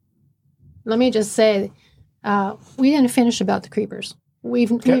waxing. Let me just say, we didn't finish about the creepers.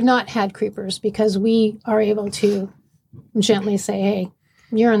 We've not had creepers because we are able to gently say, hey,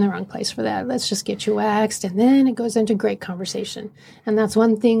 you're in the wrong place for that. Let's just get you waxed. And then it goes into great conversation. And that's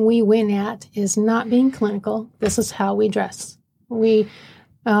one thing we win at is not being clinical. This is how we dress. The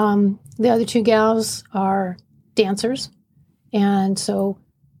other two gals are dancers. And so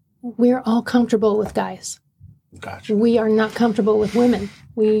we're all comfortable with guys. Gotcha. We are not comfortable with women.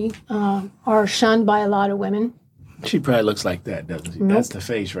 We are shunned by a lot of women. She probably looks like that, doesn't she? Nope. That's the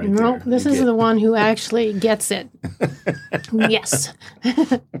face right there. Nope, this You is get- the one who actually gets it. Yes.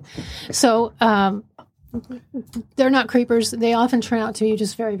 So they're not creepers. They often turn out to be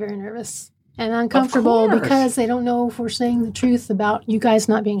just very, very nervous and uncomfortable course. because they don't know if we're saying the truth about you guys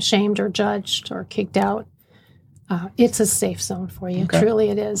not being shamed or judged or kicked out. It's a safe zone for you. Okay. Truly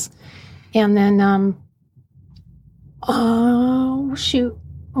it is. And then, oh, shoot.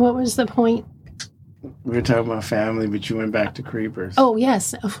 What was the point? We were talking about family, but you went back to creepers. Oh,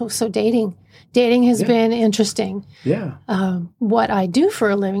 yes. Oh, so dating. Dating has been interesting. Yeah. What I do for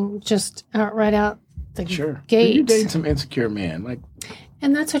a living, just right out the Sure. gate. You're dating some insecure man. Like,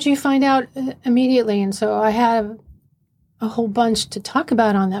 And that's what you find out immediately. And so I had a whole bunch to talk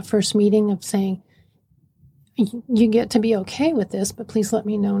about on that first meeting of saying, you get to be okay with this, but please let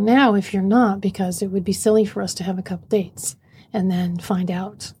me know now if you're not, because it would be silly for us to have a couple dates and then find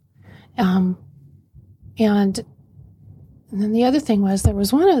out. And then the other thing was, there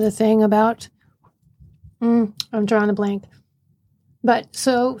was one other thing about, I'm drawing a blank. But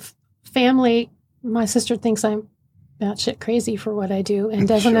so family, my sister thinks I'm batshit crazy for what I do and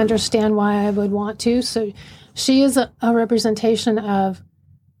doesn't Sure. understand why I would want to. So she is a representation of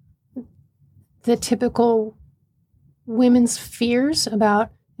the typical women's fears about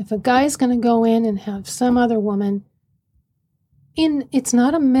if a guy's going to go in and have some other woman it's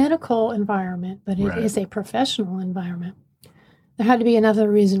not a medical environment, but it is a professional environment. There had to be another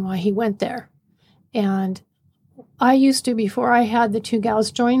reason why he went there. And I used to, before I had the two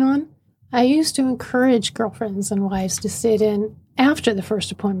gals join on, I used to encourage girlfriends and wives to sit in after the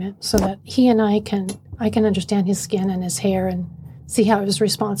first appointment so that he and I can understand his skin and his hair and see how his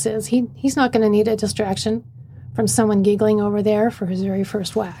response is. He's not going to need a distraction from someone giggling over there for his very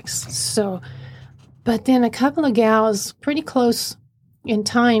first wax. So, but then a couple of gals pretty close in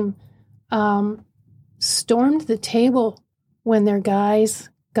time stormed the table when their guys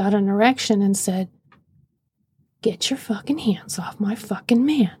got an erection and said, "Get your fucking hands off my fucking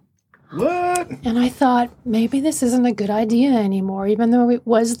man." what? And I thought, maybe this isn't a good idea anymore, even though it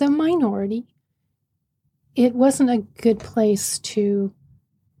was the minority. It wasn't a good place to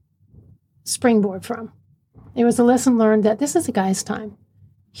springboard from. It was a lesson learned that this is a guy's time.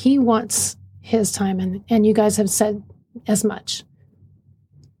 He wants his time, and you guys have said as much.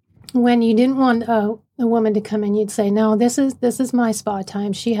 When you didn't want a woman to come in, you'd say, "No, this is my spa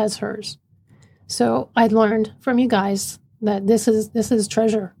time. She has hers." So I learned from you guys that this is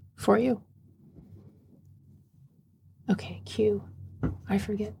treasure for you. Okay, Q. I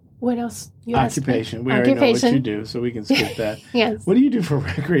forget. What else? You asked me? Occupation. We already know what Occupation. you do, so we can skip that. Yes. What do you do for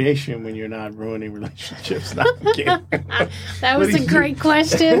recreation when you're not ruining relationships? No, I'm kidding. That What was do a you great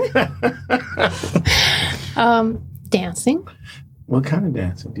question. Dancing. What kind of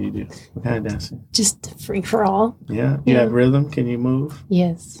dancing do you do? What kind of dancing? Just free for all. Yeah. You have rhythm? Can you move?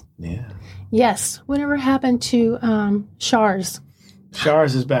 Yes. Yeah. Yes. Whatever happened to Shars?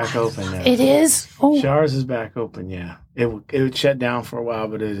 Shars is back open now. It is? Oh, Shars is back open, yeah. It would shut down for a while,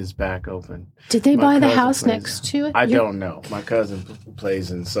 but it is back open. did they My buy the cousin house plays next to it? I don't know. My cousin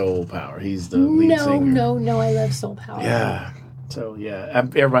plays in Soul Power. He's the lead No, singer. no. I love Soul Power. Yeah. So, yeah.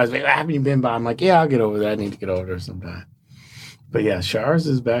 Everybody's like, haven't you been by? I'm like, yeah, I'll get over there. I need to get over there sometime. But, yeah, Shars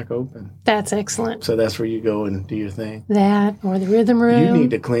is back open. That's excellent. So that's where you go and do your thing. That or the rhythm room. You need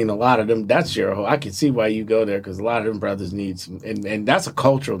to clean a lot of them. That's your whole. I can see why you go there because a lot of them brothers need some. And that's a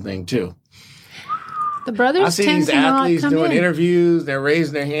cultural thing, too. The brothers I see tend these to not athletes come doing in. interviews. They're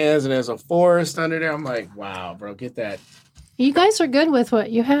raising their hands, and there's a forest under there. I'm like, wow, bro, get that. You guys are good with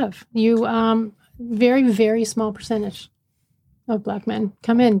what you have. You very, very small percentage of black men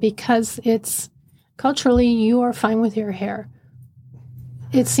come in because it's culturally you are fine with your hair.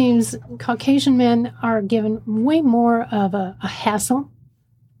 It seems Caucasian men are given way more of a hassle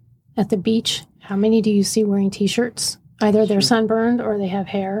at the beach. How many do you see wearing T-shirts? Either they're sunburned or they have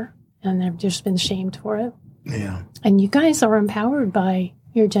hair, and they've just been shamed for it. Yeah. And you guys are empowered by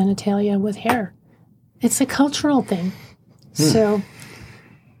your genitalia with hair. It's a cultural thing. So,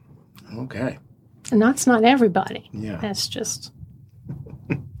 Okay. and that's not everybody. Yeah. That's just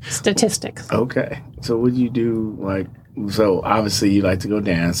statistics. Okay. So what do you do? Like, so obviously you like to go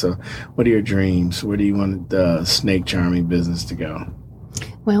dance. So what are your dreams? Where do you want the snake charming business to go?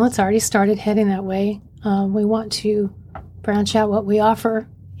 Well, it's already started heading that way. We want to branch out what we offer.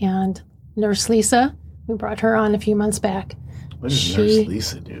 And Nurse Lisa, we brought her on a few months back. What does Nurse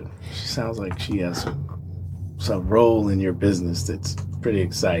Lisa do? She sounds like she has some role in your business that's pretty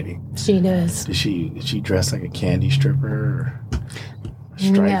exciting. She does. Is she dressed like a candy stripper or a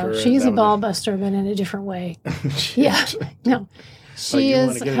striper? No, she's a ball buster, but in a different way. Yeah. No. She you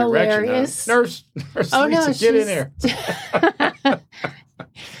wanna is get an erection, huh? hilarious. Nurse Oh, Lisa, no, get in there.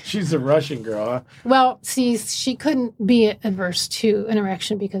 She's a Russian girl, huh? Well, see, she couldn't be adverse to an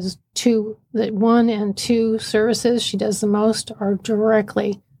erection because the 1 and 2 services she does the most are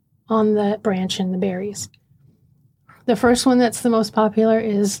directly on the branch and the berries. The first one that's the most popular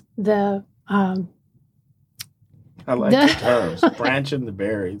is the I like the terms. Branching the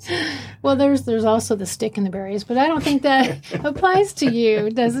berries. Well, there's also the stick in the berries, but I don't think that applies to you,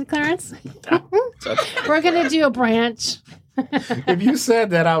 does it, Clarence? We're going to do a branch. If you said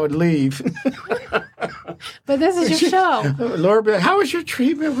that, I would leave. But this is your show. Laura, how was your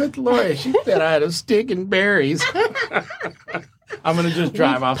treatment with Laura? She said I had a stick and berries. I'm going to just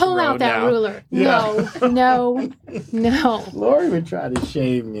drive off the road Pull out that now. ruler. Yeah. No. Lori would try to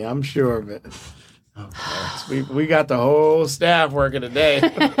shave me. I'm sure of it. Okay. We got the whole staff working today.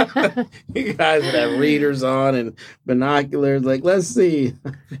 You guys would have readers on and binoculars. Like, let's see.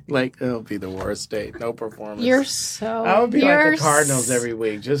 Like, it'll be the worst day. No performance. I would be like the Cardinals every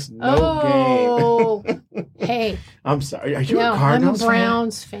week. Just no game. Hey. I'm sorry. Are you a Cardinals I'm a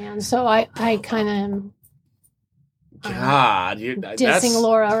Browns fan, so I kind of am God, dissing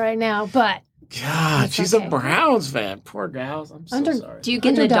Laura right now, but God, she's a Browns fan. Poor gals. I'm so sorry. Do you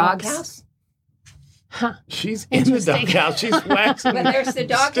get in the doghouse? Huh. She's in the doghouse. She's waxing But there's the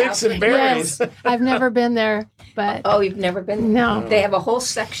doghouse. sticks and berries. Yes, I've never been there, but you've never been? No. They have a whole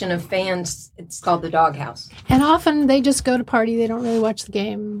section of fans. It's called the doghouse. and often they just go to party. They don't really watch the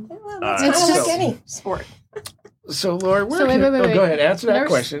game. It's It's kind of just- like any sport. So, Laura, So wait. go ahead. Answer that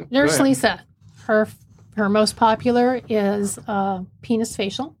question. Go Nurse ahead. Lisa, her most popular is penis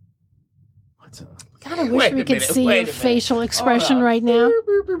facial. What's up? God, I wish Wait we a could minute, see wait a your minute. facial expression Hold on. right now.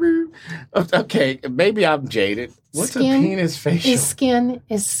 Okay, maybe I'm jaded. What's Skin a penis facial? Skin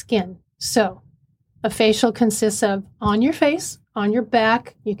is skin. So a facial consists of on your face, on your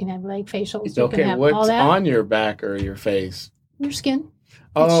back. You can have leg facials. You can Okay, have all what's that. on your back or your face? Your skin.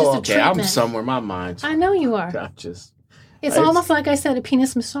 Oh, just a okay. I'm treatment. somewhere. My mind's. I know you are. It's I- almost like I said, a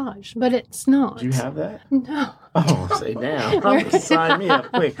penis massage, but it's not. Do you have that? No. Oh, say now. I'm going to sign me up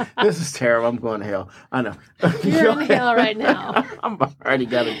quick. This is terrible. I'm going to hell. I know. You're in hell right now. I'm already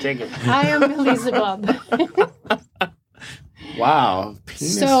got a ticket. I am Beelzebub. Wow.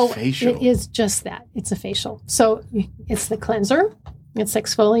 Penis So facial. it is just that. It's a facial. So it's the cleanser, it's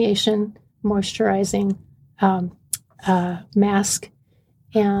exfoliation, moisturizing, mask,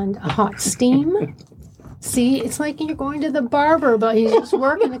 and a hot steam. See, it's like you're going to the barber, but he's just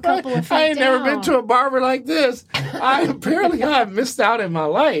working a couple of feet I ain't never been down. to a barber like this. Apparently I've missed out in my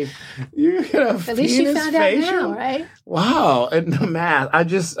life. You get a At least you penis found facial? out now, right? Wow. And the math.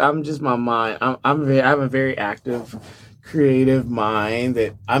 I'm just my mind. I have a very active, creative mind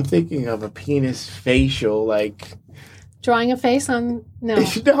that I'm thinking of a penis facial like Drawing a face on no.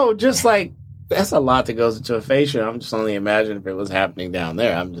 no, just like that's a lot that goes into a facial. I'm just only imagining if it was happening down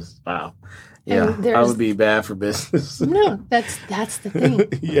there. I'm just wow. Yeah, And I there's- would be bad for business. No, that's the thing.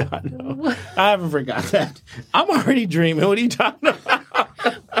 Yeah, I know. I haven't forgot that. I'm already dreaming. What are you talking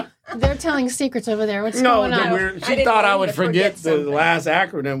about? They're telling secrets over there. What's going on? She didn't thought I want would you to forget forget the something. last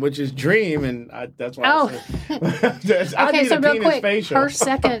acronym, which is DREAM, and that's why Oh. I said, I Okay, need so a real penis quick, facial.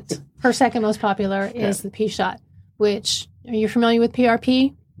 her second most popular is the P shot, which are you familiar with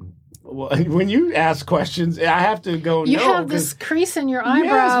PRP? Well, when you ask questions, I have to go. You no, have this 'cause- crease in your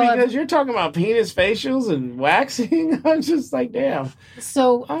eyebrow. Yes, because you're talking about penis facials and waxing. I'm just like, damn,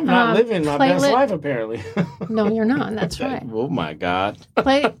 So I'm not living my best platelet- life, apparently. No, you're not. That's right. Oh, my God.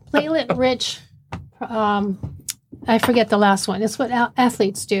 Platelet rich. I forget the last one. It's what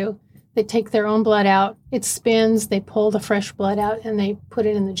athletes do. They take their own blood out. It spins. They pull the fresh blood out and they put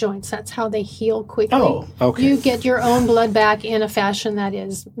it in the joints. That's how they heal quickly. Oh, okay. You get your own blood back in a fashion that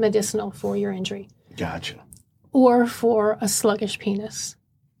is medicinal for your injury, Gotcha. or for a sluggish penis,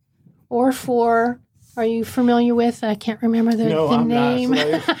 or for. Are you familiar with? I can't remember the I'm name.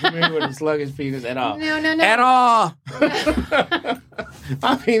 not familiar with a sluggish penis at all. No. At all.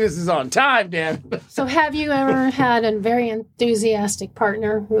 My penis is on time, damn it. So, have you ever had a very enthusiastic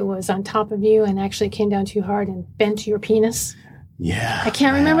partner who was on top of you and actually came down too hard and bent your penis? Yeah. I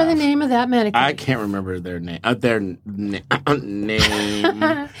can't remember the name of that medication. I can't remember their name.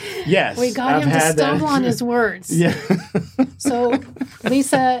 Name. Yes. We got I've him to had that. stumble on his words. Yeah. So,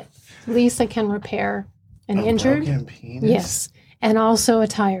 Lisa can repair an injured, broken penis? yes, and also a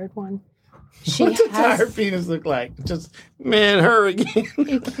tired one. She What's a has. tired penis look like? Just, man, her again.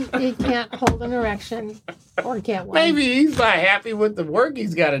 It can't hold an erection or get one. Maybe he's not happy with the work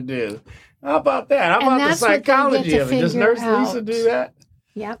he's got to do. How about that? How And about the that's what they get psychology to of it? Does figure Nurse Lisa out. do that?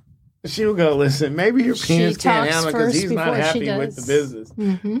 Yep. She'll go, listen, maybe your She penis can't talks handle it because first he's not before she happy with the does.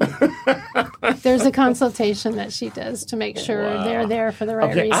 business. There's a consultation that she does to make sure Wow. they're there for the right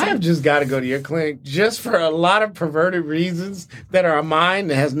Okay, reason. I have just got to go to your clinic just for a lot of perverted reasons that are mine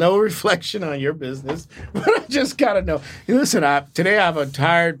that has no reflection on your business. But I just got to know. Listen, today I have a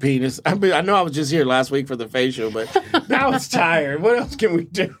tired penis. I know I was just here last week for the facial, but now it's tired. What else can we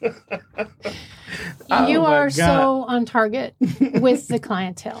do? You Oh, my are God. so on target with the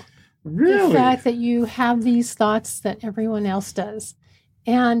clientele. Really? The fact that you have these thoughts that everyone else does,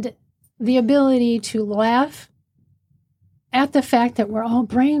 and the ability to laugh at the fact that we're all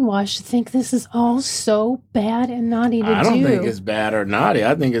brainwashed to think this is all so bad and naughty to do. I don't think it's bad or naughty.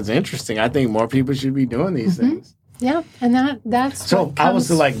 I think it's interesting. I think more people should be doing these things. Yeah, and that's So what I was to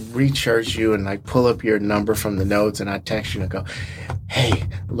comes- like research you and like pull up your number from the notes, and I text you and go, "Hey,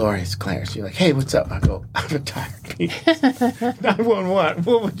 Lori, it's Clarence." You're like, "Hey, what's up?" I go, "I'm retired." 911.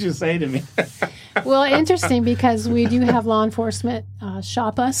 What would you say to me? Well, interesting because we do have law enforcement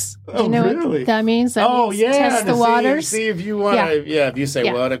shop us. Do Oh, you know really? what that means? That Oh means yeah, test the to waters. See if you want to. Yeah. If you say,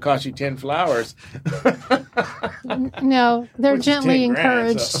 Yeah. "Well, it cost you 10 flowers." No, they're Which is gently 10 grand,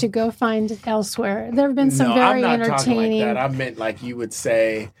 encouraged so- to go find elsewhere. There have been some No, very I'm not talking entertaining. like that. I meant like you would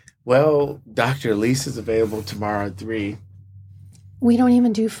say, "Well, Dr. Elise is available tomorrow at 3." We don't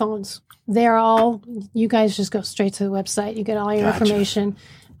even do phones. They're all, you guys just go straight to the website. You get all your Gotcha. information,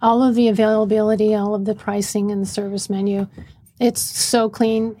 all of the availability, all of the pricing and the service menu. It's so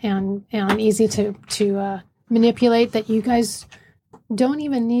clean and easy to manipulate that you guys don't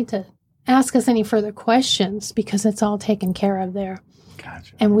even need to ask us any further questions because it's all taken care of there.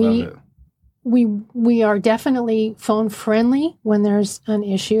 Gotcha. And we- Love it. We are definitely phone friendly when there's an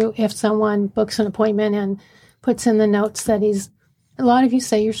issue. If someone books an appointment and puts in the notes that a lot of you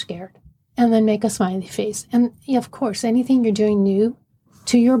say you're scared and then make a smiley face. And yeah, of course, anything you're doing new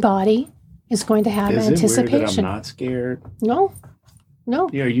to your body is going to have Is it weird that I'm anticipation. not scared? No.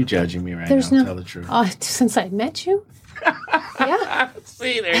 Yeah, are you judging me right There's now? no- Tell the truth. Since I met you? Yeah.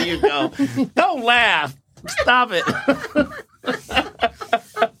 See, there you go. Don't laugh. Stop it.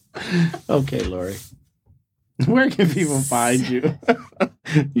 Okay, Lori. Where can people find you?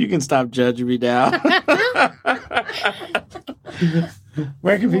 You can stop judging me now.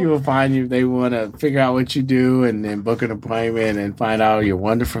 Where can people find you if they want to figure out what you do and then book an appointment and find out your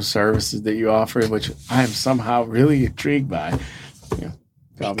wonderful services that you offer, which I am somehow really intrigued by? Yeah,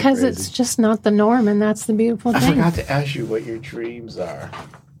 call me Because crazy. it's just not the norm, and that's the beautiful I thing. forgot to ask you what your dreams are.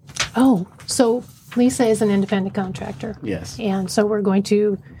 Oh, so Lisa is an independent contractor. Yes. And so we're going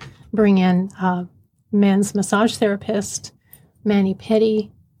to bring in men's massage therapist,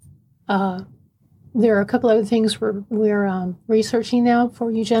 mani-pedi. There are a couple other things we're researching now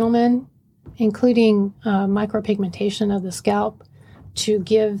for you gentlemen, including micropigmentation of the scalp to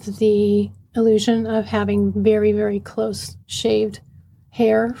give the illusion of having very, very close shaved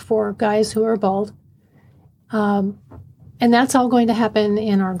hair for guys who are bald. And that's all going to happen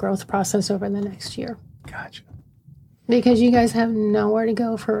in our growth process over the next year. Gotcha. Because you guys have nowhere to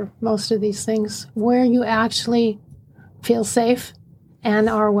go for most of these things where you actually feel safe and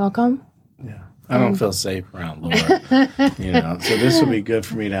are welcome. Yeah. I don't feel safe around Laura. So this will be good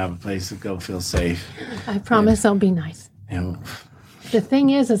for me to have a place to go feel safe. I promise they'll be nice. And The thing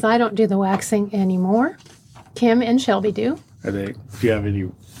is I don't do the waxing anymore. Kim and Shelby do. are they, do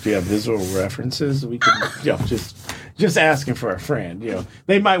you have visual references? We can, just asking for a friend.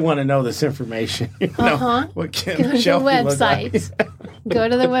 They might want to know this information. What Kim Go to and the Shelby look like. website. Go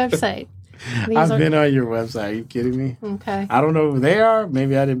to the website. These I've are been on your website. Are you kidding me? okay. I don't know who they are.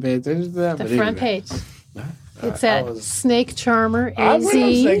 Maybe I didn't pay attention to that. The but front anyway. page. It's I at was- Snake Charmer I AZ.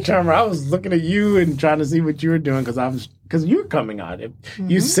 wasn't Snake Charmer. I was looking at you and trying to see what you were doing because you were coming on. If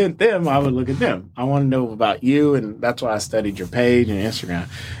you sent them, I would look at them. I want to know about you, and that's why I studied your page and Instagram.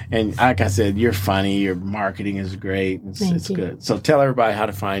 And like I said, you're funny. Your marketing is great. Thank It's you. good. So tell everybody how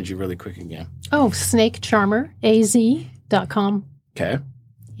to find you really quick again. Oh, snakecharmeraz.com. Okay.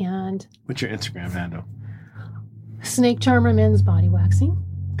 And What's your Instagram handle? Snake Charmer Men's Body Waxing.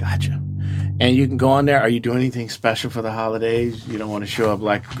 Gotcha. And you can go on there. Are you doing anything special for the holidays? You don't want to show up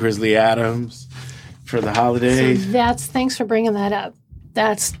like Grizzly Adams for the So holidays? thanks for bringing that up.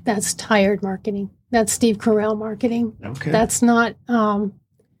 That's tired marketing. That's Steve Carell marketing. Okay. That's not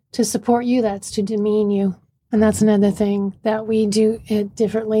to support you. That's to demean you. And that's another thing that we do it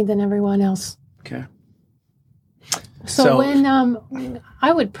differently than everyone else. okay. So when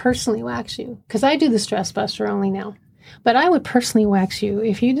I would personally wax you, because I do the Stress Buster only now, but I would personally wax you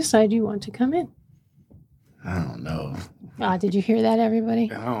if you decide you want to come in. I don't know. Did you hear that,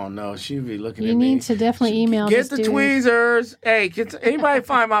 everybody? I don't know. She'd be looking You at me. need to definitely email Get this the dude. tweezers. Hey, can anybody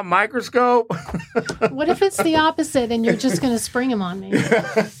find my microscope? What if it's the opposite and you're just going to spring him on me?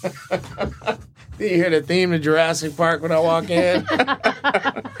 Did you hear the theme of Jurassic Park when I walk in?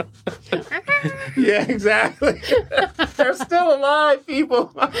 Yeah, exactly. They're still alive,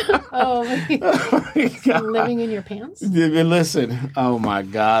 people. Oh, my God. living in your pants? Listen, oh my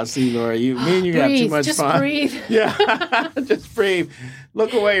God. See, Laura, me and you got too much just fun. Breathe. Yeah, just breathe.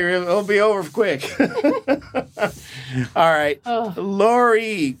 Look away. It'll be over quick. All right. Oh.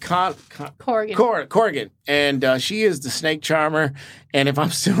 Lori Corrigan. And she is the snake charmer. And if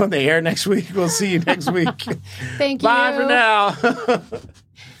I'm still on the air next week, we'll see you next week. Thank you. Bye for now.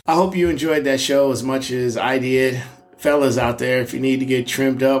 I hope you enjoyed that show as much as I did. Fellas out there, if you need to get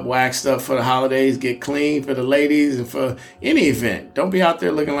trimmed up, waxed up for the holidays, get clean for the ladies and for any event, don't be out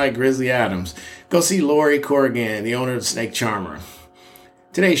there looking like Grizzly Adams. Go see Lori Corrigan, the owner of the Snake Charmer.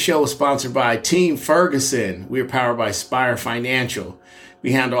 Today's show is sponsored by Team Ferguson. We are powered by Spire Financial.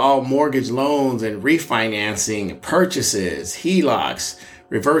 We handle all mortgage loans and refinancing, purchases, HELOCs,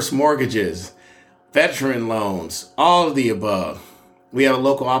 reverse mortgages, veteran loans, all of the above. We have a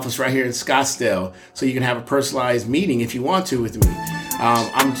local office right here in Scottsdale, so you can have a personalized meeting if you want to with me.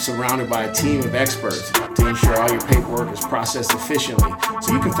 I'm surrounded by a team of experts to ensure all your paperwork is processed efficiently,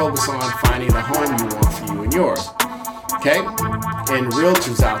 so you can focus on finding the home you want for you and yours. Okay? And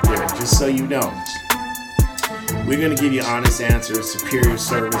realtors out there, just so you know, we're going to give you honest answers, superior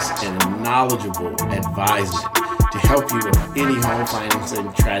service, and knowledgeable advisement to help you with any home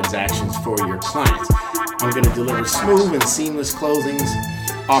financing transactions for your clients. I'm going to deliver smooth and seamless closings,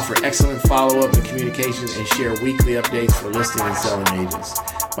 offer excellent follow-up and communications, and share weekly updates for listing and selling agents.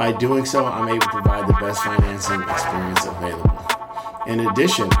 By doing so, I'm able to provide the best financing experience available. In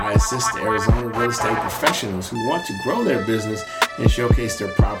addition, I assist Arizona real estate professionals who want to grow their business and showcase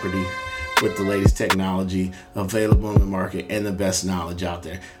their property with the latest technology available in the market and the best knowledge out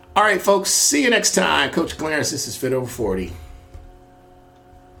there. All right, folks, see you next time. Coach Clarence, this is Fit Over 40.